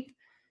is cheap,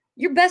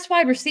 your best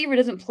wide receiver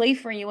doesn't play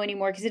for you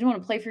anymore because he didn't want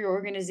to play for your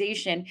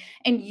organization.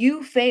 And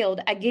you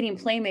failed at getting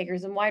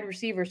playmakers and wide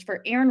receivers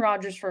for Aaron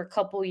Rodgers for a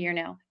couple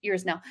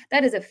years now.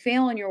 That is a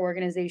fail in your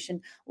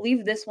organization.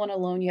 Leave this one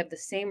alone. You have the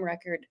same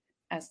record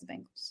as the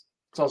Bengals.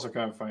 It's also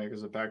kind of funny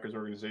because the Packers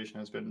organization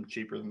has been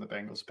cheaper than the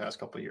Bengals the past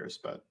couple of years,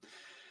 but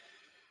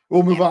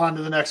we'll move on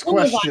to the next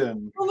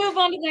question. We'll move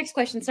on to the next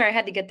question. Sorry, I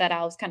had to get that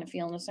out. I was kind of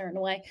feeling a certain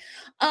way.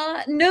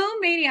 No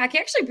Maniac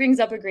actually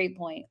brings up a great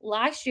point.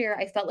 Last year,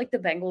 I felt like the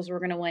Bengals were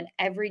going to win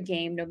every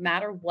game, no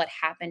matter what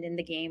happened in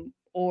the game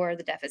or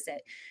the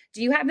deficit.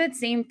 Do you have that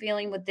same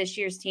feeling with this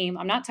year's team?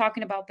 I'm not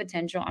talking about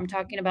potential. I'm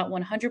talking about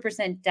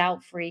 100%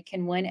 doubt-free,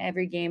 can win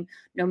every game,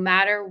 no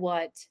matter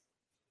what,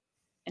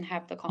 and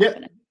have the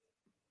confidence.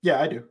 Yeah,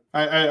 I do.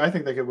 I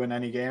think they could win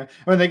any game.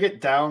 When they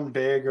get down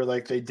big or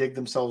like they dig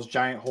themselves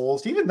giant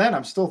holes, even then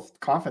I'm still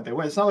confident they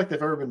win. It's not like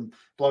they've ever been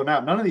blown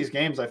out. None of these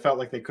games I felt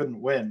like they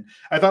couldn't win.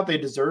 I thought they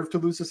deserved to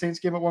lose the Saints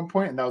game at one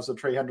point, and that was the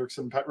Trey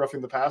Hendrickson roughing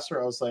the passer.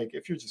 I was like,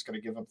 if you're just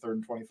going to give up 3rd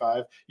and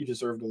 25, you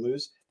deserve to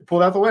lose. They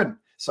pulled out the win.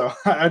 So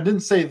I didn't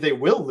say they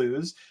will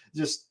lose,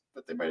 just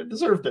that they might have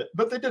deserved it,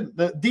 but they didn't.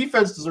 The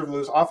defense deserved to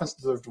lose. Offense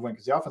deserved to win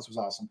because the offense was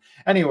awesome.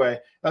 Anyway,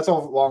 that's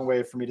all a long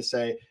way for me to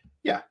say,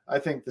 yeah, I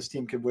think this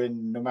team could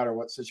win no matter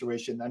what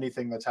situation,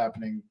 anything that's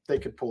happening, they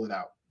could pull it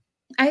out.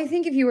 I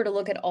think if you were to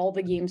look at all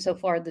the games so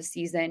far this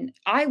season,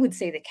 I would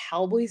say the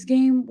Cowboys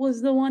game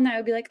was the one that I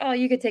would be like, oh,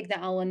 you could take the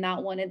L in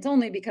that one. It's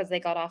only because they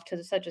got off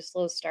to such a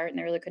slow start and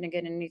they really couldn't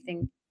get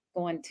anything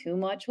going too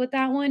much with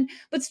that one,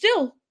 but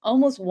still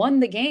almost won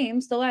the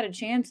game, still had a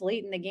chance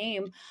late in the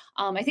game.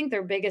 I think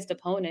their biggest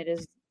opponent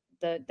is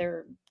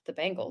the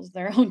Bengals,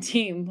 their own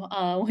team.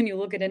 When you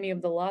look at any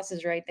of the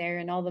losses right there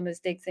and all the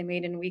mistakes they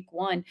made in week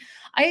 1,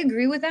 I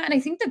agree with that. And I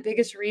think the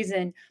biggest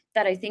reason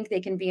that I think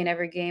they can be in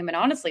every game, and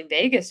honestly,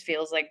 Vegas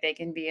feels like they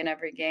can be in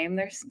every game.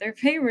 They're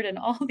favored in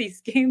all these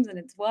games, and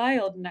it's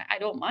wild, and I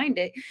don't mind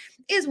it,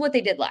 is what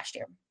they did last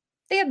year.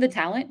 They have the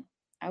talent.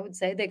 I would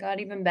say they got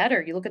even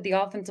better. You look at the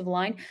offensive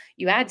line,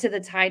 you add to the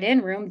tight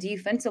end room.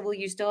 Defensively,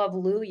 you still have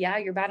Lou. Yeah,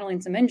 you're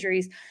battling some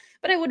injuries.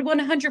 But I would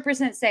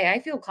 100% say I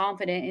feel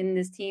confident in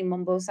this team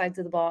on both sides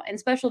of the ball. And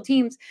special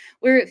teams,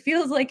 where it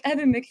feels like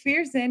Evan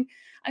McPherson,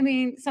 I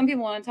mean, some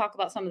people want to talk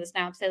about some of the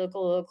snaps. They look a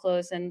little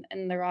close, and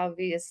they're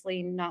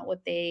obviously not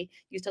what they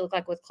used to look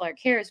like with Clark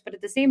Harris. But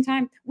at the same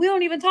time, we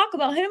don't even talk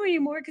about him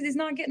anymore because he's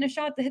not getting a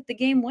shot to hit the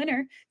game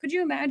winner. Could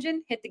you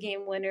imagine? Hit the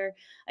game winner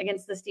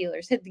against the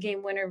Steelers, hit the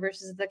game winner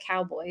versus the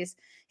Cowboys,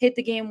 hit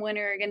the game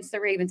winner against the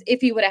Ravens.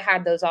 If he would have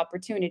had those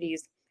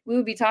opportunities, we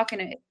would be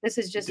talking. This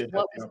is just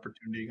what the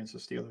opportunity against the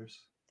Steelers.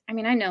 I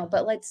mean, I know,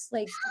 but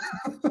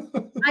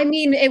I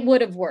mean, it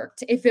would have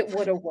worked if it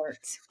would have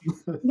worked.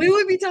 We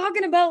would be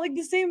talking about like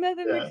the same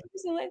Evan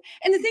McPherson.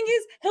 And the thing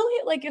is, he'll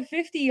hit like a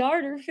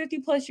 50-yarder,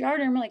 50+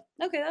 yarder. And we're like,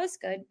 okay, that was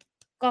good.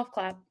 Golf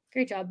clap.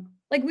 Great job.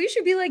 Like, we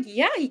should be like,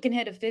 yeah, he can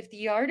hit a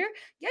 50-yarder.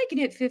 Yeah, he can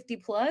hit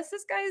 50+.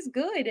 This guy is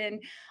good.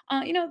 And,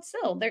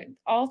 still, they're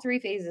all 3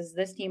 phases.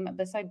 This team,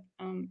 besides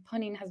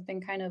punting, has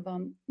been kind of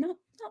not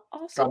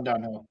awesome. It's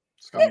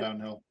gone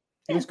downhill.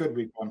 He was good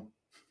week 1.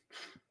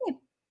 Yeah.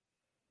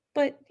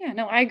 But yeah,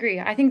 no, I agree.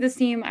 I think this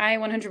team, I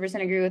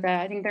 100% agree with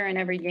that. I think they're in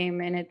every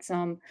game, and it's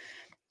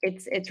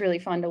really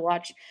fun to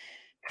watch.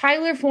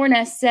 Tyler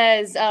Forness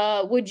says,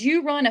 would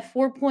you run a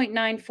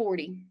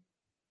 4.940?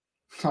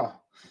 Oh,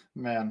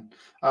 man.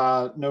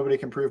 Nobody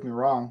can prove me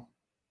wrong.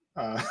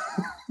 Unless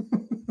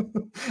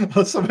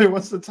somebody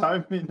wants to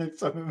time me next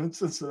time I'm in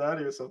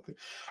Cincinnati or something.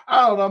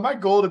 I don't know. My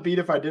goal to beat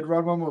if I did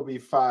run one would be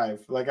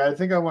 5. Like, I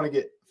think I want to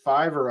get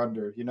 5 or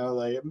under,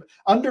 like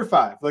under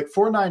 5, like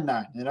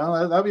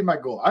 4.99, that'd be my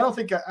goal. I don't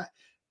think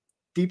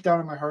deep down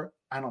in my heart,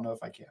 I don't know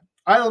if I can.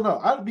 I don't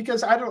know.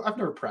 Because I've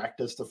never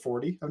practiced a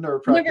 40. I've never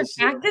practiced.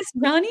 Never practiced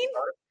running?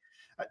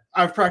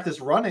 I've practiced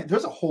running.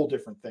 There's a whole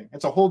different thing.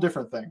 It's a whole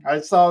different thing. I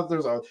saw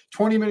there's a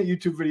 20-minute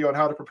YouTube video on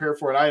how to prepare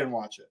for it. I didn't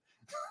watch it.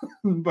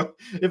 But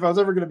if I was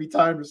ever going to be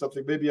timed or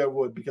something, maybe I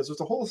would, because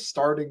there's a whole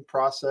starting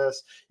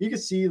process. You can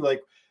see,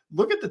 like,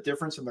 look at the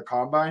difference in the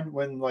combine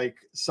when, like,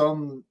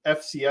 some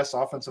FCS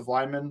offensive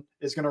lineman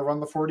is going to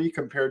run the 40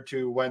 compared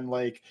to when,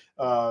 like,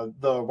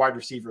 the wide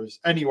receivers,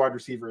 any wide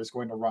receiver is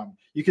going to run.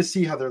 You can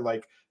see how they're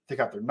like, they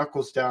got their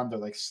knuckles down. They're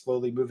like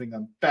slowly moving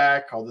them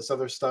back, all this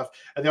other stuff.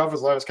 And the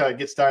offensive line just kind of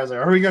gets down. Is like,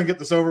 are we going to get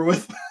this over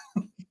with?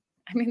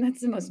 I mean,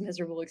 that's the most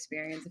miserable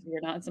experience if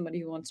you're not somebody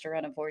who wants to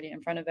run a 40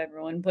 in front of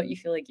everyone, but you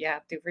feel like you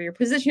have to for your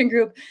position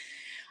group.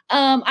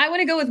 I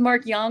want to go with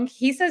Mark Young.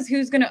 He says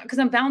who's going to, because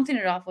I'm bouncing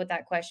it off with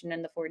that question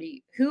in the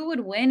 40. Who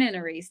would win in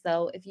a race,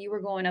 though, if you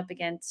were going up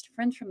against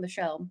friends from the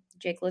show,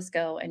 Jake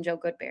Lisco and Joe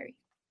Goodberry?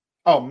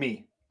 Oh,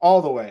 me. All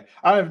the way.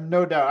 I have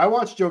no doubt. I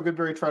watched Joe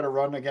Goodberry try to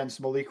run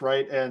against Malik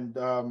Wright and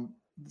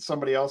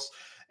somebody else.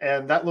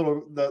 And that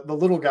the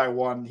little guy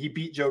won. He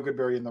beat Joe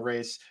Goodberry in the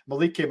race.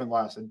 Malik came in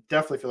last. I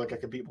definitely feel like I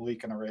could beat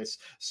Malik in a race.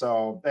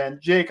 So,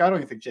 and Jake, I don't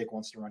even think Jake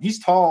wants to run.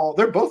 He's tall.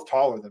 They're both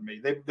taller than me.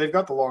 They've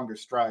got the longer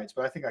strides,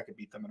 but I think I could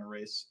beat them in a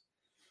race.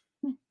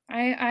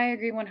 I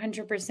agree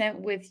 100%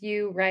 with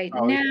you right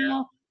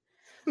now.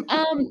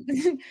 Yeah.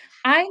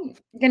 I'm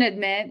gonna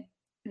admit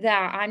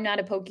that I'm not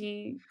a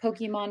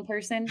Pokemon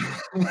person.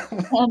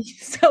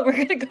 So we're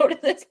gonna go to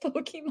this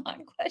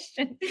Pokemon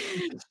question.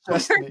 It's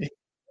just me.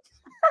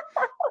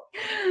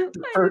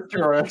 Defer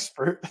to our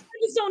expert. I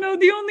just don't know.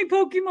 The only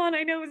Pokemon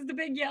I know is the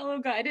big yellow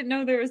guy. I didn't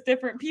know there was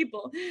different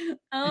people.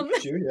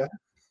 Pikachu, yeah.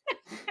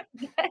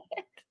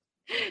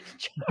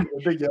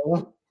 The big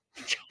yellow.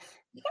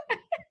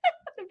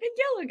 The big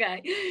yellow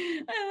guy.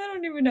 I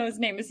don't even know his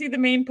name. Is he the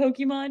main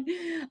Pokemon?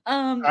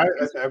 I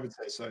would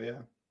say so,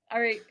 yeah.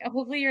 All right.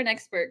 Hopefully you're an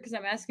expert because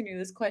I'm asking you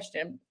this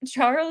question.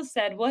 Charles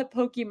said, what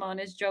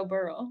Pokemon is Joe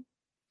Burrow?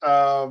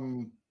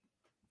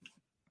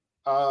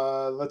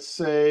 Let's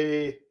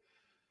say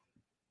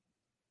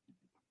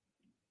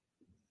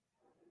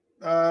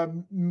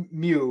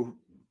Mew.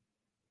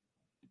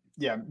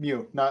 Yeah,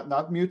 Mew. Not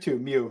Mewtwo,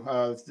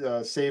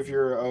 Mew.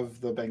 Savior of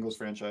the Bengals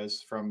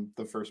franchise from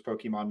the first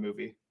Pokemon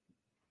movie.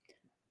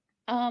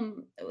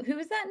 Who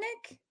is that,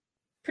 Nick?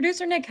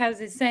 Producer Nick has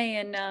his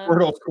saying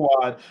Squirtle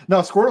Squad. No,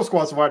 Squirtle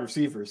Squad's wide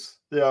receivers.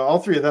 Yeah, all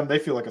three of them, they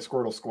feel like a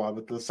Squirtle Squad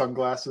with the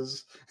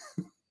sunglasses.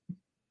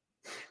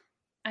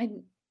 I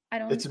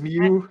don't. It's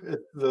Mew,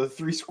 the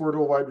three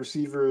Squirtle wide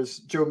receivers.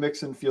 Joe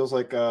Mixon feels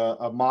like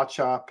a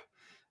Machop,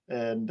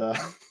 and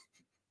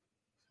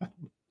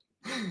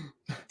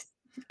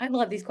I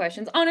love these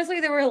questions. Honestly,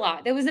 there were a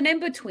lot. There was an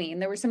in-between.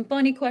 There were some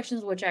funny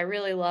questions, which I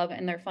really love,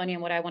 and they're funny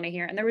and what I want to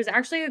hear. And there was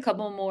actually a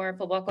couple more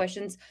football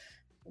questions.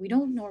 We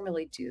don't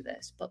normally do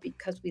this, but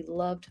because we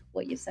loved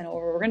what you sent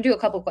over, we're going to do a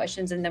couple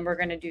questions, and then we're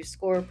going to do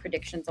score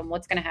predictions on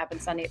what's going to happen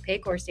Sunday at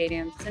Paycor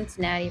Stadium,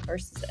 Cincinnati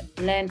versus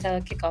Atlanta.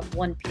 Kickoff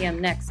 1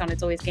 p.m. next on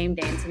It's Always Game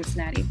Day in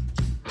Cincinnati.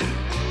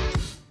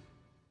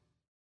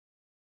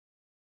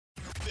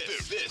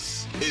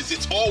 This is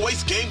It's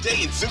Always Game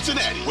Day in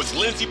Cincinnati with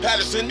Lindsey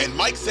Patterson and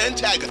Mike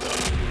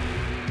Santagata.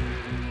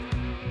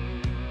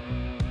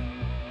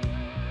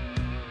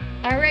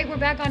 All right, we're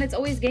back on It's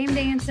Always Game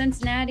Day in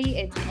Cincinnati.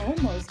 It's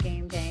almost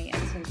game day in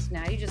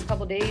Cincinnati. Just a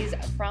couple days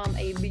from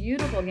a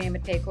beautiful game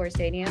at Paycor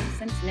Stadium.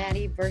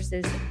 Cincinnati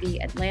versus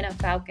the Atlanta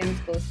Falcons,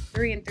 both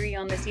 3-3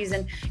 on the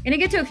season. Going to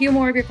get to a few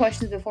more of your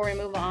questions before we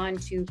move on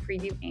to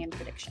preview and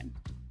prediction.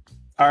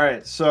 All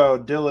right, so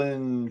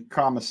Dylan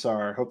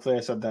Commissar, hopefully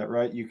I said that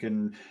right. You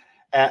can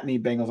at me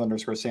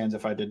Bengals_Sands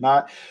if I did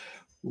not.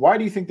 Why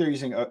do you think they're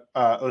using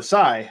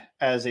Osai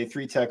as a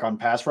 3-tech on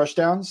pass rush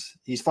downs?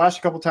 He's flashed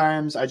a couple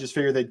times. I just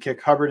figured they'd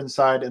kick Hubbard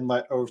inside and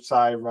let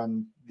Osai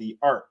run the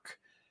arc.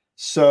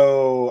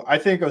 So I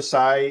think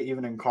Osai,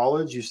 even in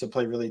college, used to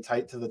play really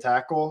tight to the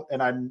tackle.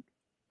 And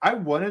I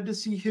wanted to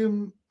see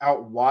him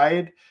out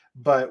wide,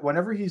 but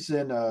whenever he's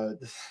in a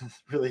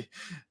really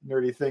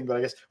nerdy thing, but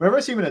I guess whenever I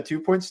see him in a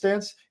 2-point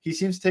stance, he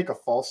seems to take a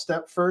false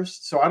step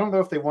first. So I don't know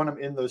if they want him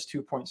in those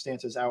 2-point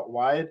stances out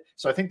wide.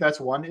 So I think that's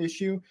one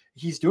issue.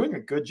 He's doing a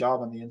good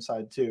job on the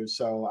inside too.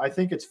 So I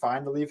think it's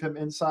fine to leave him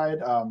inside.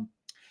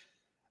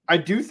 I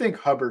do think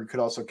Hubbard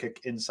could also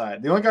kick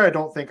inside. The only guy I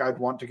don't think I'd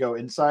want to go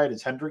inside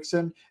is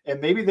Hendrickson,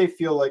 and maybe they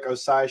feel like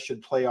Osai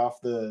should play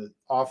off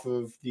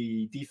of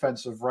the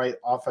defensive right,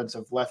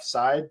 offensive left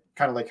side,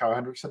 kind of like how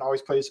Hendrickson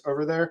always plays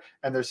over there.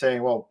 And they're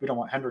saying, well, we don't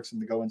want Hendrickson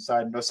to go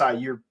inside. And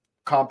Osai, you're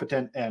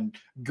competent and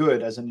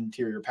good as an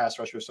interior pass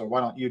rusher, so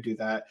why don't you do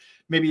that?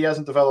 Maybe he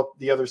hasn't developed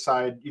the other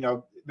side,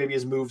 maybe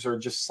his moves are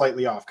just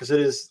slightly off because it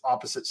is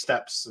opposite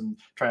steps and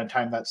trying to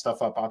time that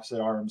stuff up, opposite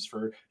arms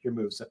for your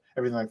moves,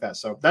 everything like that.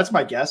 So that's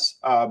my guess.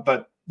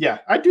 But yeah,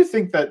 I do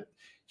think that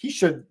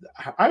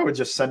I would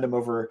just send him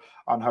over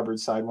on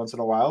Hubbard's side once in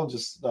a while and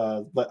just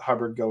let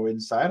Hubbard go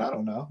inside. I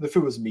don't know. If it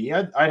was me,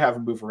 I'd have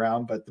him move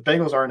around, but the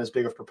Bengals aren't as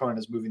big of a proponent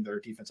as moving their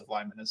defensive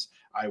linemen as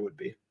I would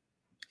be.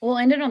 We'll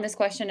end it on this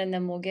question and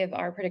then we'll give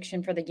our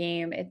prediction for the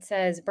game. It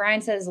says, Brian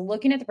says,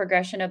 looking at the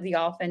progression of the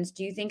offense,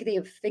 do you think they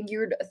have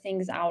figured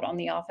things out on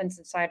the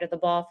offensive side of the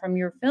ball from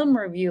your film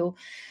review?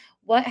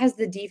 What has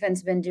the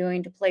defense been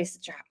doing to play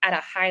at a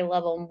high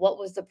level? And what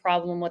was the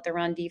problem with the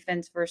run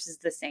defense versus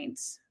the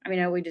Saints? I mean,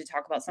 I know we did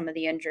talk about some of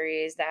the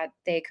injuries that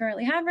they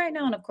currently have right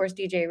now. And of course,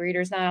 DJ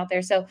Reader's not out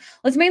there. So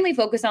let's mainly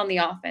focus on the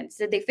offense.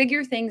 Did they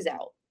figure things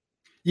out?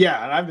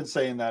 Yeah, and I've been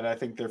saying that I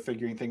think they're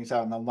figuring things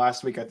out. And then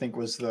last week, I think,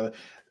 was the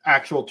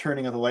actual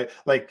turning of the light.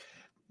 Like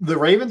the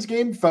Ravens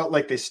game felt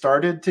like they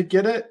started to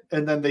get it,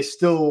 and then they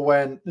still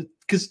went.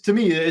 Because to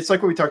me, it's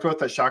like what we talked about,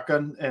 that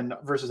shotgun and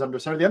versus under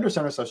center. The under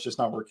center stuff's just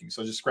not working,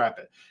 so just scrap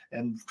it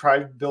and try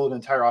to build an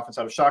entire offense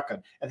out of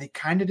shotgun. And they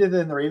kind of did it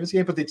in the Ravens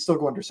game, but they'd still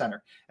go under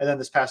center. And then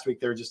this past week,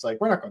 they're just like,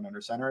 we're not going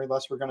under center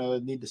unless we're going to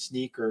need to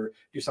sneak or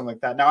do something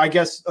like that. Now, I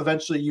guess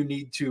eventually you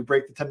need to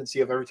break the tendency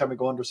of every time we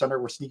go under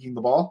center, we're sneaking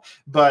the ball.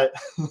 But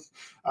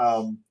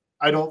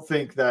I don't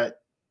think that.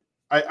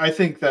 I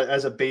think that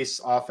as a base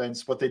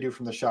offense, what they do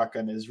from the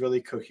shotgun is really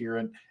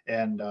coherent,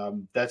 and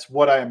that's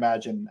what I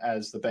imagine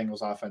as the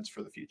Bengals offense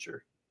for the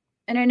future.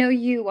 And I know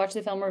you watch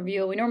the film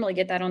review. We normally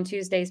get that on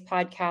Tuesday's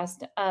podcast.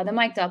 The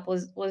mic'd up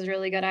was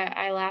really good.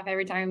 I laugh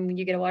every time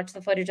you get to watch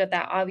the footage of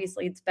that.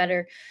 Obviously, it's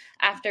better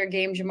after a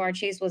game. Jamar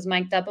Chase was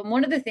mic'd up. And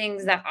one of the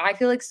things that I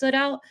feel like stood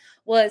out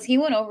was he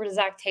went over to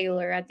Zach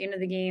Taylor at the end of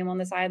the game on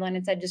the sideline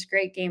and said, just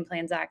great game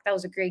plan, Zach. That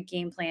was a great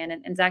game plan.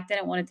 And Zach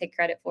didn't want to take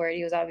credit for it.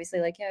 He was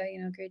obviously like, yeah,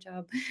 great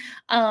job.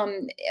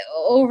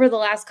 Over the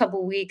last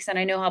couple of weeks, and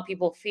I know how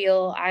people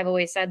feel, I've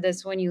always said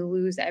this, when you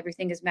lose,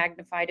 everything is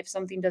magnified. If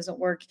something doesn't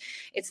work,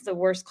 it's the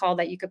worst call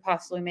that you could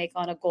possibly make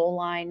on a goal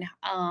line.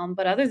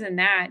 But other than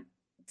that,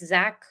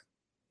 Zach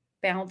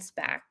bounced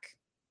back.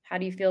 How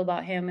do you feel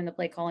about him and the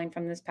play calling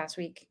from this past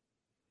week?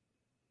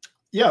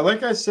 Yeah,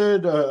 like I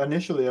said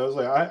initially, I was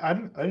like, I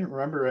didn't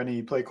remember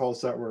any play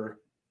calls that were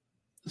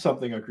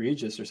something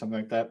egregious or something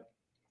like that.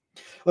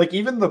 Like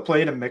even the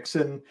play to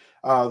Mixon,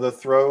 the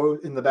throw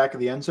in the back of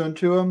the end zone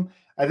to him,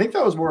 I think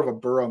that was more of a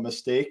Burrow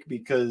mistake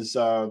because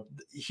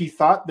he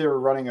thought they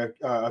were running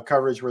a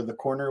coverage where the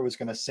corner was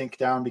going to sink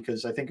down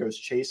because I think it was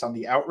Chase on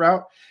the out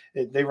route.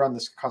 They run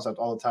this concept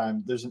all the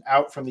time. There's an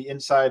out from the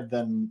inside,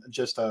 then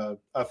just a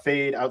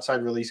fade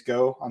outside release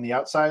go on the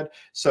outside.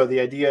 So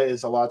the idea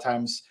is a lot of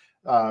times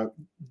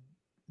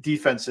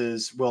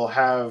defenses will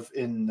have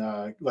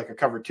in like a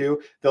cover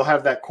two, they'll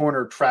have that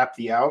corner trap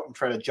the out and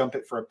try to jump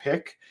it for a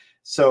pick.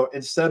 So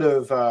instead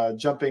of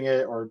jumping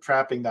it or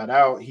trapping that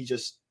out, he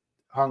just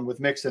hung with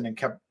Mixon and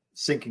kept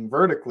sinking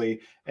vertically.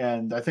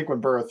 And I think when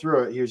Burrow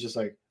threw it, he was just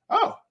like,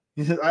 oh,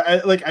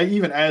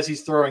 even as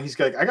he's throwing, he's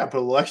like, I got to put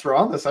a little extra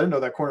on this. I didn't know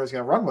that corner was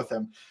going to run with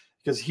him,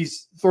 because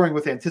he's throwing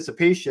with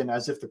anticipation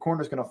as if the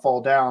corner is going to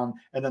fall down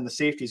and then the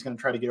safety is going to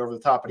try to get over the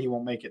top, but he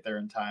won't make it there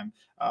in time.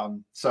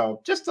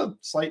 So just a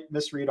slight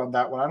misread on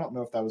that one. I don't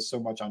know if that was so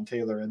much on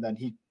Taylor. And then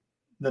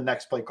the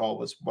next play call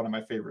was one of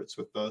my favorites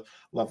with the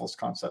levels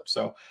concept.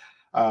 So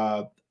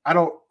I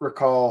don't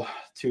recall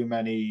too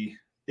many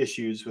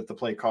issues with the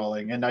play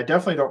calling, and I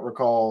definitely don't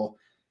recall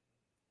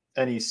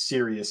any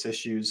serious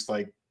issues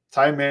like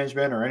time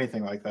management or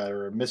anything like that,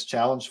 or a missed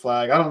challenge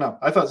flag. I don't know.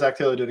 I thought Zach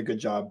Taylor did a good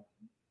job.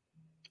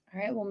 All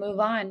right, we'll move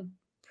on.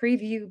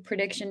 Preview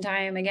prediction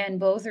time. Again,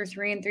 both are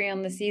 3-3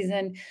 on the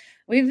season.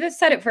 We've just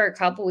said it for a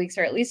couple weeks,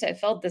 or at least it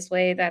felt this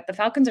way, that the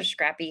Falcons are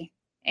scrappy.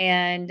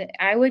 And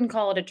I wouldn't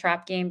call it a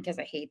trap game because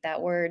I hate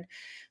that word.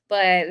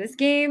 But this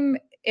game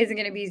isn't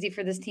going to be easy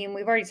for this team.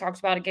 We've already talked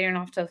about it, getting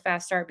off to a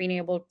fast start, being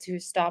able to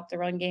stop the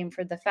run game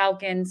for the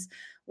Falcons.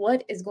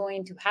 What is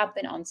going to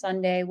happen on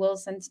Sunday? Will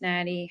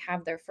Cincinnati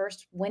have their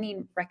first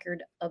winning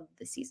record of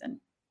the season?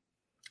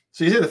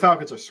 So you say the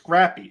Falcons are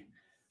scrappy.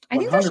 I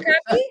think they're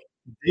scrappy.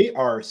 They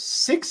are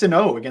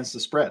 6-0 against the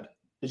spread.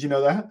 Did you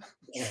know that?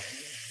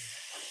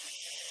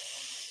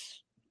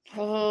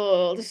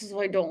 Oh, this is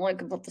what I don't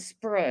like about the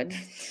spread.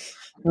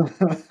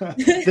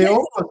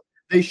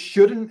 They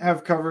shouldn't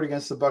have covered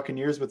against the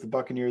Buccaneers, but the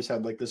Buccaneers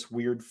had like this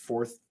weird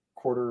fourth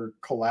quarter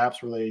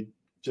collapse where they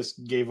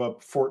just gave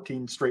up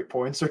 14 straight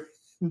points or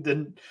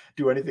didn't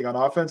do anything on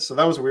offense. So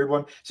that was a weird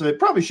one. So they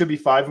probably should be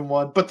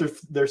 5-1, but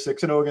they're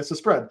 6-0 against the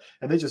spread,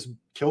 and they just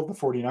killed the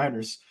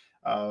 49ers.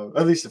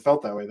 At least it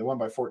felt that way. They won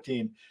by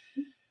 14.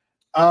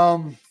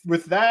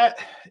 With that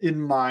in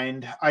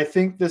mind, I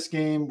think this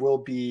game will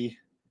be,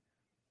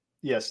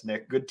 yes,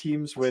 Nick, good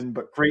teams win,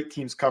 but great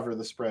teams cover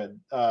the spread.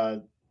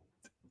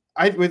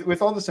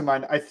 With all this in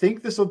mind, I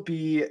think this will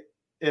be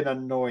an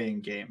annoying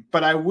game,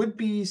 but I would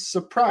be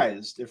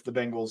surprised if the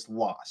Bengals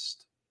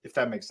lost, if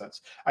that makes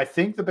sense. I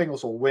think the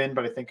Bengals will win,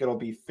 but I think it'll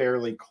be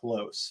fairly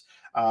close.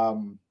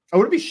 I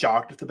wouldn't be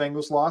shocked if the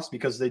Bengals lost,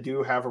 because they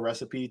do have a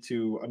recipe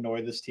to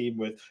annoy this team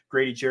with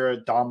Grady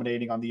Jarrett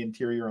dominating on the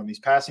interior on these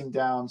passing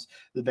downs.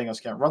 The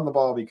Bengals can't run the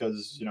ball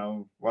because,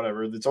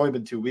 whatever. It's only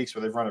been 2 weeks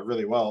where they've run it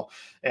really well.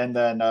 And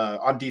then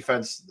on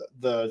defense,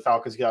 the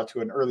Falcons get out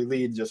to an early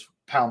lead and just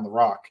pound the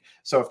rock.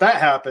 So if that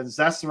happens,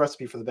 that's the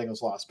recipe for the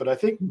Bengals loss. But I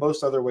think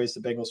most other ways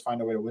the Bengals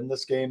find a way to win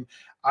this game.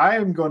 I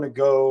am going to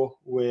go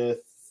with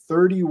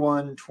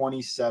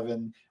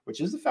 31-27, which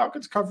is the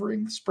Falcons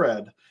covering the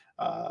spread,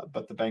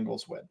 but the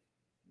Bengals win.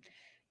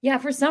 Yeah,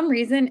 for some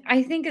reason,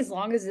 I think as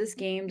long as this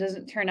game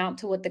doesn't turn out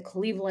to what the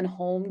Cleveland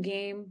home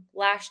game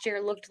last year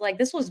looked like,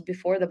 this was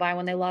before the bye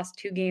when they lost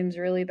 2 games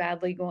really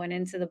badly going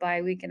into the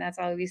bye week, and that's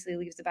obviously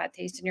leaves a bad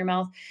taste in your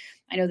mouth.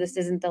 I know this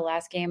isn't the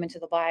last game into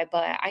the bye,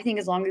 but I think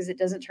as long as it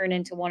doesn't turn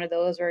into one of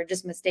those where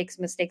just mistakes,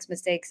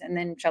 and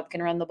then Chubb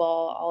can run the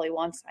ball all he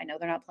wants. I know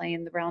they're not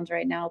playing the Browns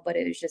right now, but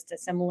it was just a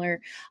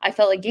similar, I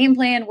felt like game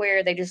plan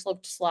where they just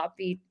looked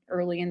sloppy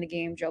early in the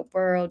game. Joe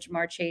Burrow,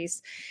 Jamar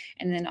Chase,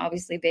 and then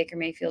obviously Baker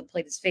Mayfield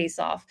played his face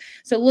off.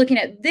 So looking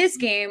at this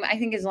game, I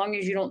think as long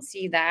as you don't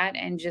see that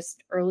and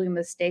just early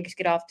mistakes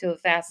get off to a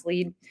fast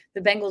lead,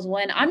 the Bengals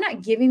win. I'm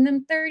not giving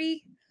them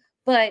 30,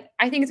 but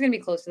I think it's going to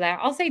be close to that.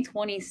 I'll say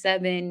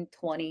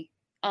 27-20.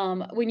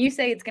 When you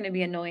say it's going to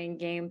be an annoying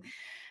game,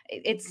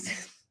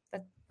 it's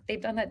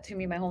they've done that to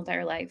me my whole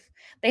entire life.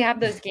 They have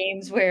those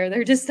games where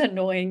they're just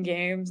annoying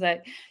games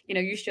that,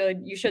 you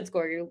should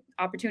score, your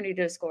opportunity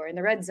to score in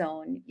the red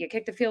zone. You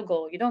kick the field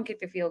goal. You don't kick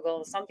the field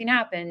goal. Something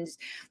happens.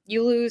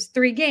 You lose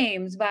 3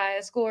 games by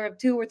a score of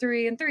 2 or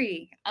 3 and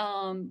 3.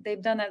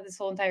 They've done that this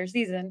whole entire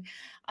season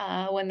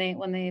when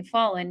they've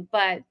fallen,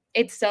 but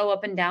it's so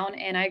up and down.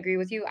 And I agree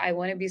with you. I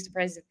wouldn't be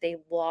surprised if they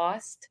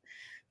lost,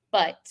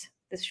 but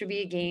this should be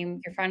a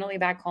game. You're finally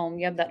back home.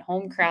 You have that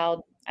home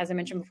crowd. As I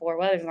mentioned before,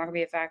 weather's not going to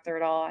be a factor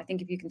at all. I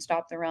think if you can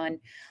stop the run,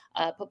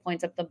 put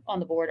points on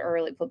the board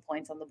early,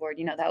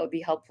 that would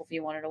be helpful if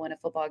you wanted to win a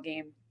football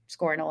game,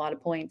 scoring a lot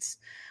of points.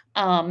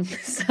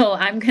 So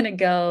I'm going to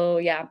go,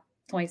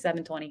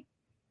 27-20.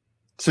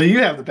 So you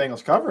have the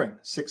Bengals covering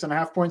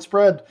 6.5 point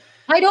spread.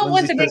 I don't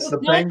want the Bengals. The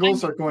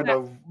Bengals are going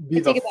to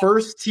be the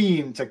first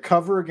team to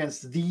cover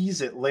against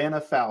these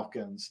Atlanta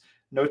Falcons.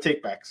 No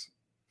takebacks.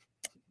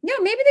 Yeah,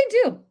 maybe they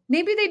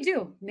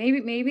do.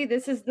 Maybe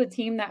this is the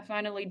team that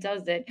finally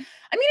does it.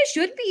 I mean,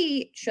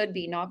 it should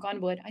be knock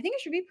on wood. I think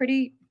it should be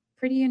pretty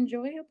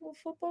enjoyable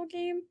football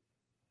game.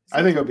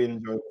 I think it'll be an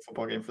enjoyable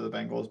football game for the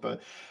Bengals,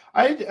 but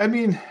I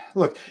mean,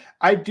 look,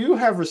 I do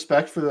have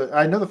respect for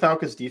I know the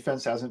Falcons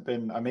defense hasn't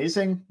been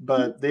amazing,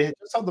 but they had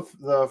just held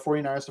the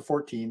 49ers to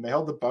 14. They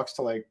held the Bucks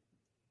to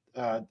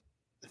I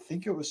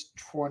think it was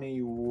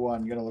 21.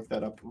 I'm going to look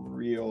that up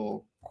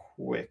real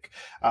quick.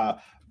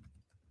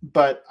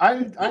 But I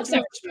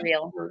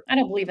real. I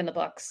don't believe in the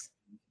Bucks.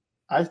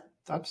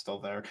 I'm still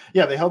there.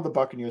 Yeah, they held the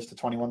Buccaneers to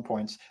 21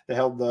 points. They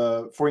held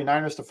the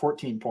 49ers to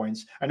 14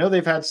 points. I know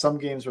they've had some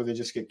games where they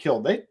just get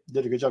killed. They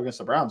did a good job against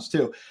the Browns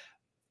too.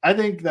 I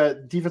think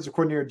that defensive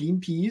coordinator Dean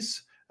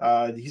Pease,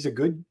 he's a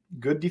good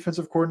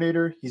defensive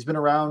coordinator. He's been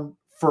around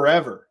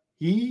forever.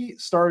 He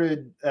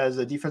started as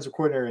a defensive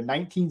coordinator in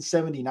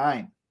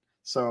 1979.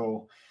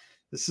 So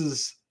this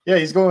is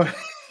he's going.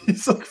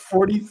 He's like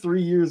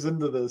 43 years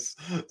into this.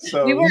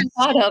 So we weren't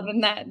thought of in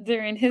that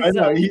during his. I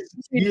know he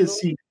has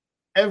seen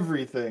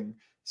everything.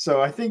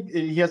 So I think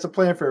he has a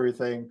plan for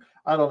everything.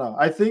 I don't know.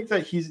 I think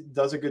that he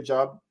does a good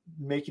job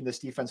making this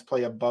defense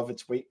play above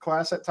its weight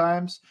class at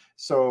times.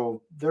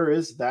 So there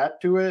is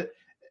that to it.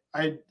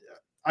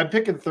 I'm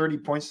picking 30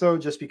 points though,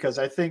 just because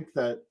I think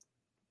that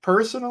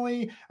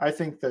personally, I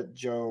think that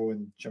Joe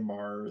and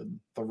Jamar and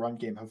the run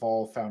game have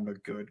all found a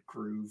good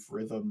groove,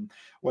 rhythm,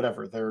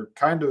 whatever. They're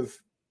kind of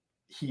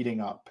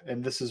heating up.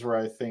 And this is where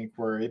I think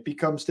where it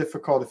becomes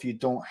difficult if you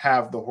don't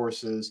have the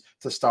horses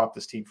to stop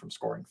this team from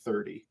scoring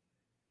 30.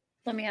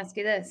 Let me ask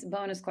you this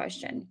bonus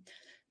question.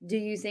 Do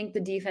you think the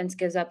defense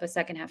gives up a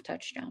second half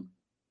touchdown?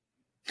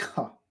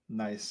 Oh,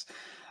 nice.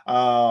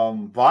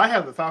 Well, I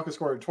have the Falcons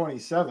scoring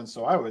 27,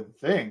 so I would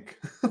think.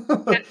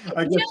 Who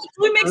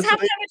makes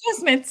halftime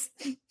adjustments?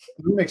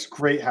 Who makes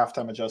great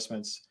halftime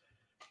adjustments?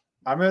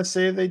 I'm going to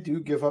say they do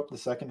give up the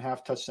second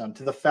half touchdown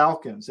to the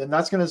Falcons. And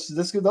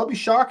that'll be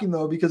shocking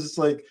though, because it's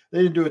like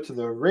they didn't do it to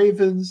the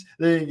Ravens.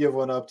 They didn't give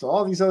one up to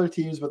all these other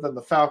teams, but then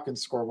the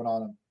Falcons score one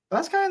on them.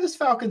 That's kind of this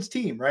Falcons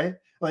team, right?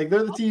 Like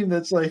they're the team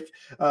that's like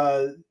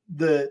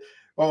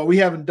we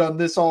haven't done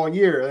this all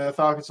year. And the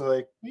Falcons are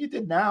like, well, you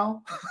did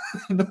now.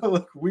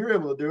 Like we were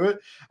able to do it.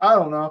 I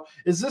don't know.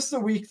 Is this the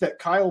week that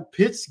Kyle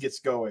Pitts gets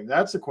going?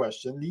 That's a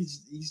question.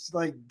 He's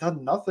like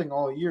done nothing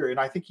all year. And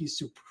I think he's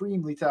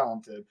supremely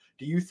talented.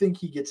 Do you think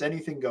he gets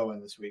anything going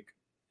this week?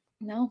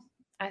 No,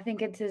 I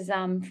think it's his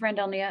friend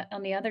on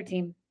the other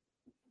team.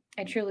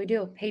 I truly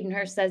do. Hayden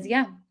Hurst says,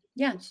 yeah.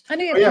 I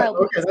knew okay,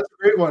 that's a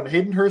great one.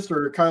 Hayden Hurst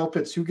or Kyle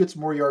Pitts, who gets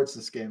more yards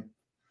this game?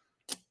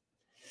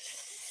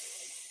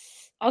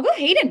 I'll go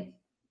Hayden.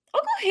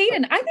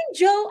 I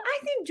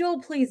think Joe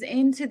plays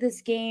into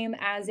this game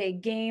as a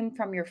game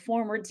from your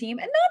former team.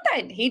 And not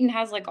that Hayden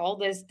has like all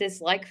this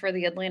dislike for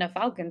the Atlanta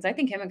Falcons. I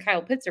think him and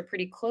Kyle Pitts are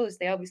pretty close.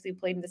 They obviously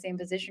played in the same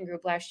position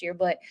group last year,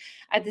 but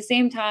at the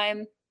same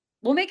time,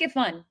 we'll make it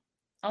fun.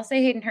 I'll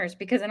say Hayden Hurst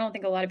because I don't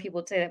think a lot of people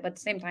would say that, but at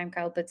the same time,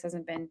 Kyle Pitts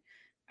hasn't been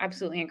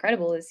absolutely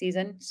incredible this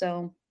season.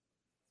 So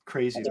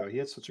crazy though. He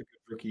had such a good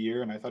rookie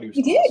year and I thought he was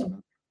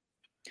awesome.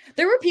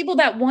 There were people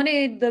that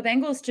wanted the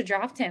Bengals to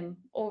draft him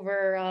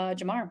over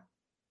Jamar.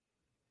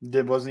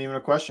 It wasn't even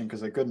a question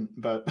because I couldn't.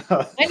 But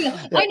I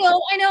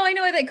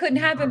know that couldn't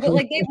happen, but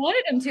like they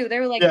wanted him to. They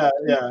were like,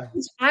 yeah.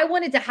 I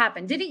wanted to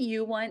happen. Didn't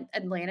you want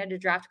Atlanta to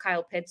draft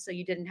Kyle Pitts so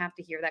you didn't have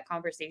to hear that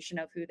conversation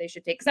of who they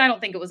should take? Because I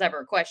don't think it was ever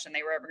a question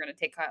they were ever going to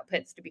take Kyle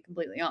Pitts, to be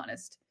completely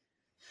honest.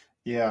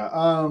 Yeah.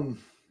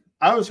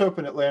 I was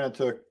hoping Atlanta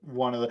took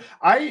one of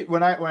the.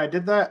 When I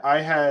did that,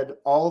 I had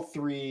all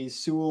three,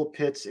 Sewell,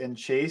 Pitts, and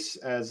Chase,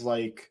 as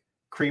like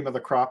cream of the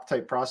crop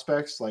type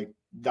prospects. Like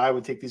I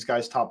would take these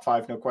guys top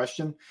 5, no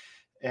question.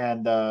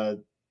 And I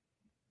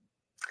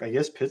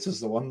guess Pitts is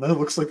the one that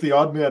looks like the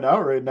odd man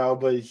out right now,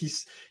 but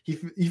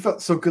he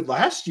felt so good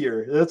last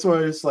year. That's why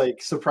it's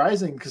like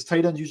surprising, because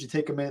tight ends usually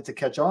take a minute to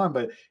catch on,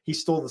 but he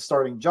stole the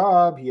starting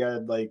job. He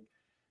had like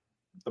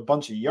a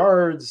bunch of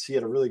yards. He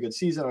had a really good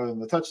season other than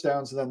the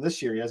touchdowns. And then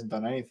this year he hasn't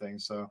done anything.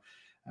 So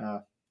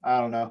I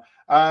don't know.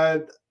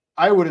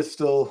 I would have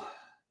still,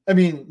 I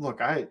mean,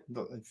 look, it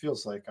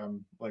feels like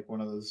I'm like one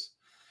of those,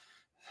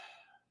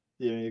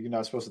 you're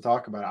not supposed to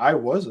talk about it. I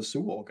was a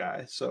Sewell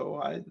guy.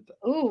 So I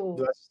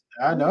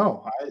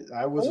know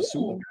I was a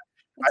Sewell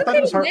guy. I thought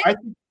it was hard. I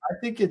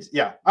think it's,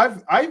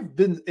 I've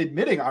been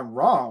admitting I'm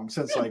wrong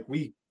since like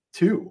week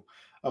 2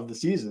 of the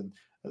season.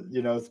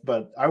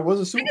 But I was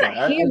a Sewell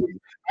guy.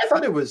 I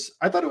thought it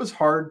was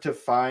hard to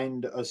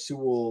find a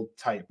Sewell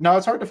type. Now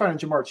it's hard to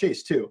find a Jamar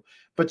Chase too,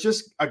 but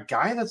just a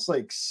guy that's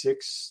like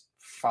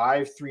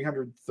 6'5",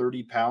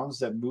 330 pounds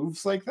that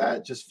moves like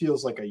that just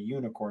feels like a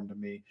unicorn to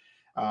me.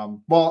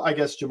 Well, I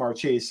guess Jamar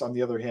Chase, on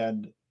the other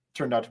hand,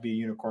 turned out to be a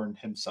unicorn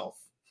himself.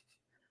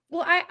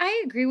 Well,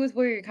 I agree with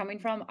where you're coming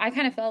from. I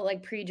kind of felt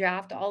like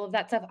pre-draft, all of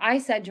that stuff. I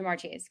said Jamar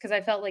Chase because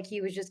I felt like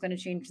he was just going to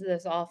change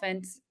this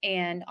offense.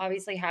 And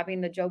obviously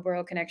having the Joe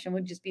Burrow connection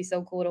would just be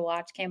so cool to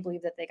watch. Can't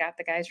believe that they got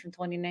the guys from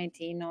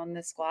 2019 on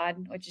the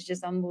squad, which is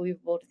just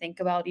unbelievable to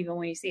think about, even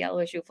when you see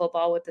LSU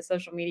football with the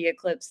social media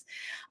clips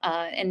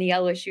and the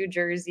LSU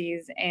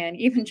jerseys, and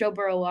even Joe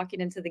Burrow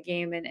walking into the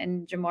game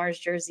and Jamar's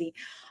jersey.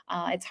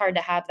 It's hard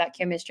to have that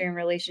chemistry and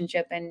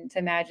relationship, and to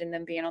imagine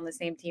them being on the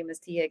same team as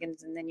T.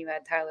 Higgins and then you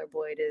had Tyler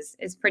Boyd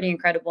is pretty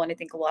incredible. And I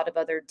think a lot of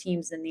other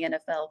teams in the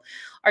NFL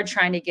are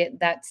trying to get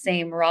that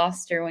same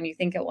roster when you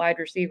think at wide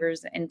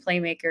receivers and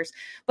playmakers.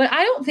 But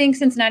I don't think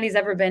Cincinnati's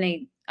ever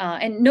been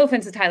and no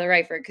offense to Tyler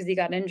Eifert because he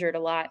got injured a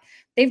lot.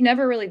 They've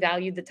never really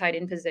valued the tight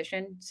end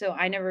position. So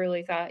I never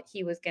really thought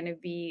he was going to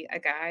be a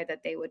guy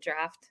that they would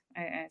draft.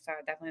 I thought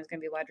it definitely was going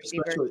to be a wide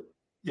receiver.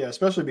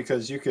 Especially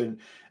because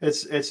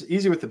it's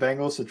easy with the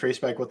Bengals to trace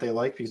back what they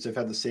like because they've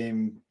had the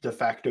same de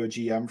facto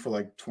GM for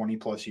like 20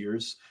 plus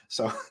years.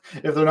 So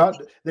if they're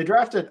not, they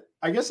drafted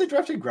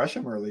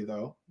Gresham early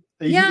though.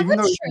 Yeah, even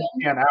though that's he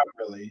true. can't out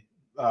really.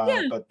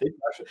 But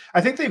I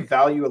think they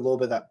value a little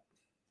bit that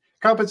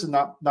Kyle Pitts is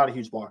not a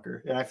huge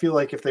blocker. And I feel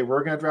like if they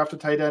were going to draft a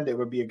tight end, it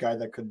would be a guy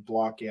that could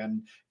block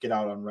and get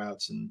out on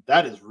routes. And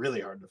that is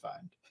really hard to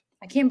find.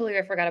 I can't believe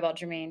I forgot about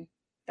Jermaine.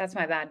 That's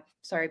my bad.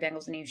 Sorry,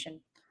 Bengals Nation.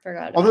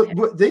 Forgot.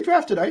 Although they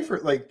drafted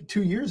Eifert like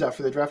 2 years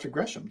after they drafted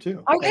Gresham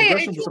too. Okay,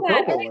 Gresham was a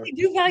Pro Bowler.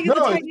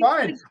 It's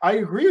fine. I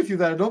agree with you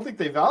that I don't think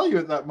they value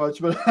it that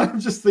much, but I'm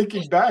just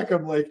thinking back.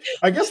 I'm like,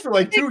 I guess for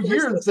like 2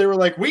 years they were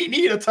like, we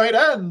need a tight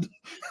end.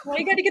 Why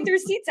you got to get the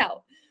receipts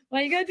out?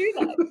 Why you got to do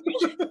that? We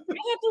don't have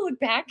to look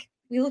back.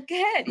 We look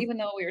ahead, even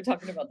though we were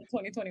talking about the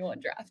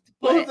 2021 draft.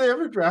 Well, if they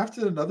ever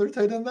drafted another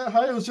tight end that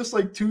high, it was just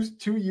like two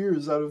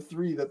years out of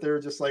 3 that they were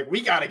just like,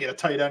 we got to get a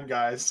tight end,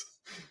 guys.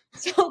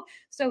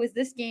 So is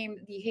this game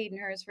the Hayden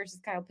Hurst versus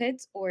Kyle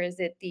Pitts, or is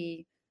it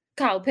the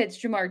Kyle Pitts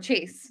Jamar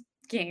Chase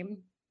game,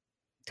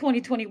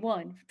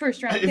 2021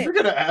 first round? If you're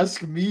gonna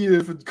ask me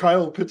if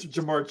Kyle Pitts or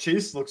Jamar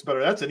Chase looks better,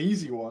 that's an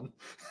easy one.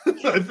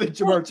 I think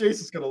Jamar Chase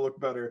is gonna look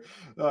better.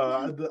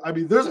 I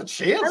mean, there's a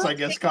chance, I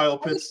guess, Kyle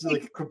Pitts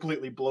like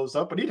completely blows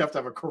up, but he'd have to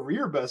have a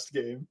career best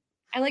game.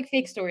 I like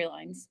fake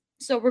storylines,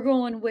 so we're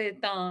going with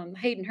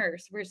Hayden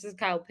Hurst versus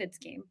Kyle Pitts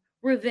game,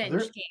 revenge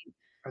game.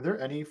 Are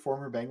there any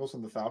former Bengals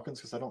in the Falcons?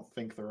 Because I don't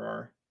think there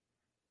are.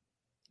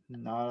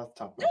 Not off the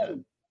top of my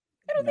head.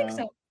 I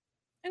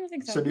don't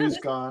think so. Sanu's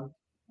gone.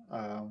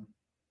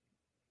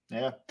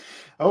 Yeah.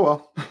 Oh,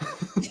 well.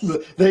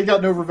 They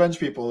got no revenge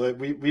people.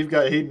 We've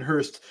got Hayden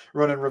Hurst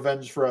running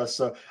revenge for us.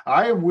 So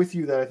I am with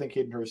you that I think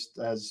Hayden Hurst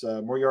has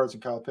more yards than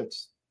Kyle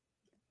Pitts.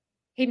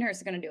 Hayden Hurst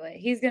is going to do it.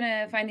 He's going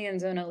to find the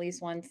end zone at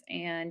least once.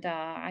 And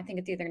I think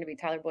it's either going to be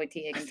Tyler Boyd,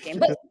 T. Higgins game.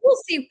 But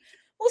we'll see.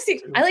 We'll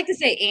see. I like to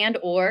say and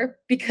or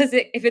because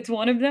if it's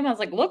one of them, I was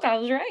like, look, I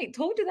was right.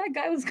 Told you that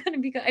guy was going to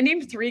be good. I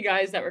named 3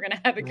 guys that were going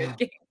to have a good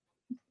game.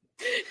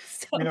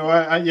 So, and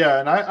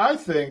I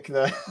think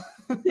that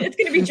it's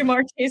going to be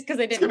Jamar Chase because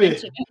I didn't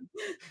mention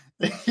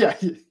him. Yeah,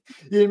 you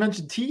didn't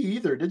mention T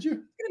either, did you?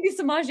 It's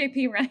going to be Samaje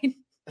P. Ryan.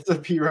 It's a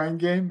P. Ryan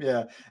game.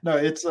 Yeah, no,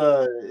 it's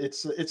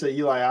a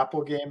Eli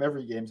Apple game.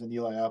 Every game's an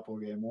Eli Apple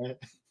game, right?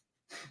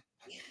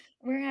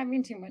 We're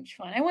having too much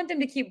fun. I want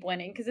them to keep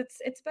winning because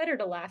it's better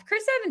to laugh.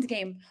 Chris Evans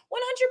game,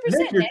 100%.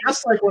 Nick, you're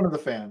just like one of the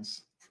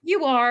fans.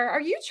 You are.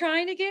 Are you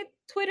trying to get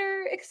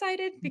Twitter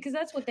excited? Because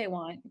that's what they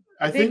want.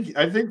 I think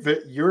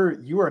that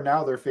you are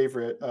now their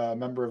favorite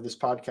member of this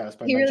podcast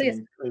by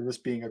mentioning this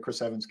being a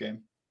Chris Evans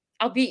game.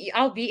 I'll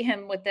beat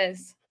him with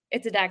this.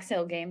 It's a Dax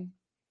Hill game.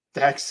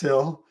 Dax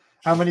Hill.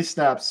 How many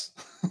snaps?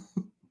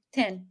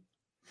 10.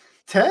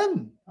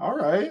 10. All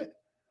right.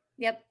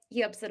 Yep,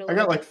 he ups it a I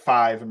little. got like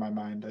 5 in my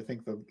mind. I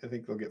think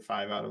they'll get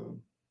 5 out of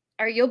him.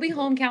 All right, you'll be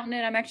home counting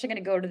it. I'm actually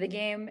going to go to the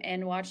game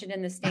and watch it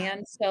in the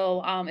stands.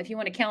 So if you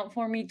want to count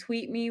for me,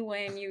 tweet me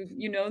when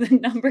you know the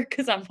number,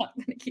 because I'm not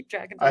going to keep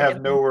track of it. I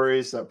have no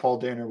worries that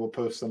Paul Dehner will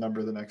post the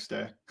number the next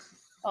day.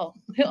 Oh,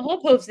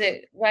 he'll post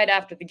it right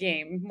after the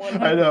game.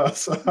 100%. I know.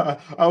 So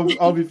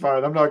I'll be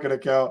fine. I'm not going to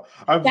count.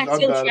 I'm bad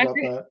about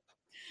that.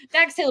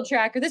 Dax Hill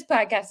Tracker. This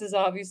podcast is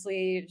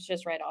obviously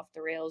just right off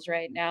the rails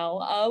right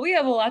now. We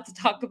have a lot to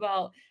talk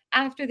about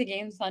after the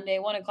game Sunday,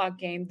 1:00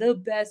 game. The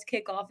best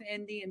kickoff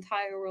in the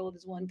entire world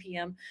is 1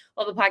 p.m.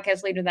 We'll have a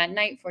podcast later that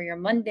night for your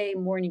Monday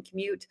morning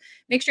commute.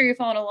 Make sure you're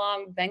following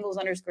along.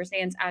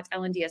 Bengals_stands at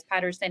LNDS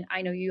Patterson.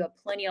 I know you have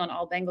plenty on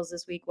all Bengals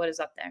this week. What is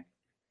up there?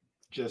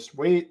 Just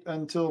wait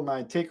until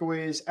my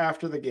takeaways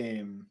after the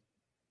game.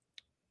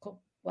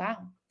 Cool.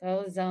 Wow.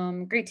 That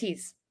was great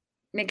tease.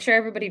 Make sure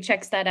everybody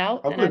checks that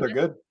out. Hopefully they're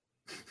good.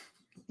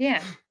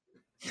 Yeah.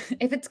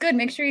 If it's good,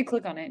 make sure you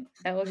click on it.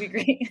 That would be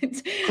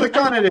great. Click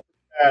on it if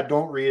it's bad.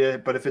 Don't read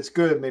it. But if it's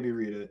good, maybe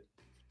read it.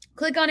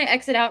 Click on it,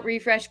 exit out,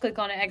 refresh, click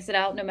on it, exit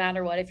out, no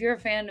matter what. If you're a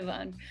fan of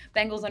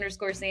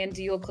Bengals_Sands,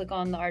 you'll click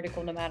on the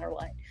article no matter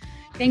what.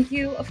 Thank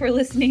you for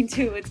listening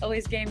to It's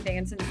Always Game Day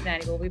in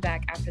Cincinnati. We'll be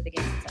back after the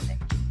game on Sunday.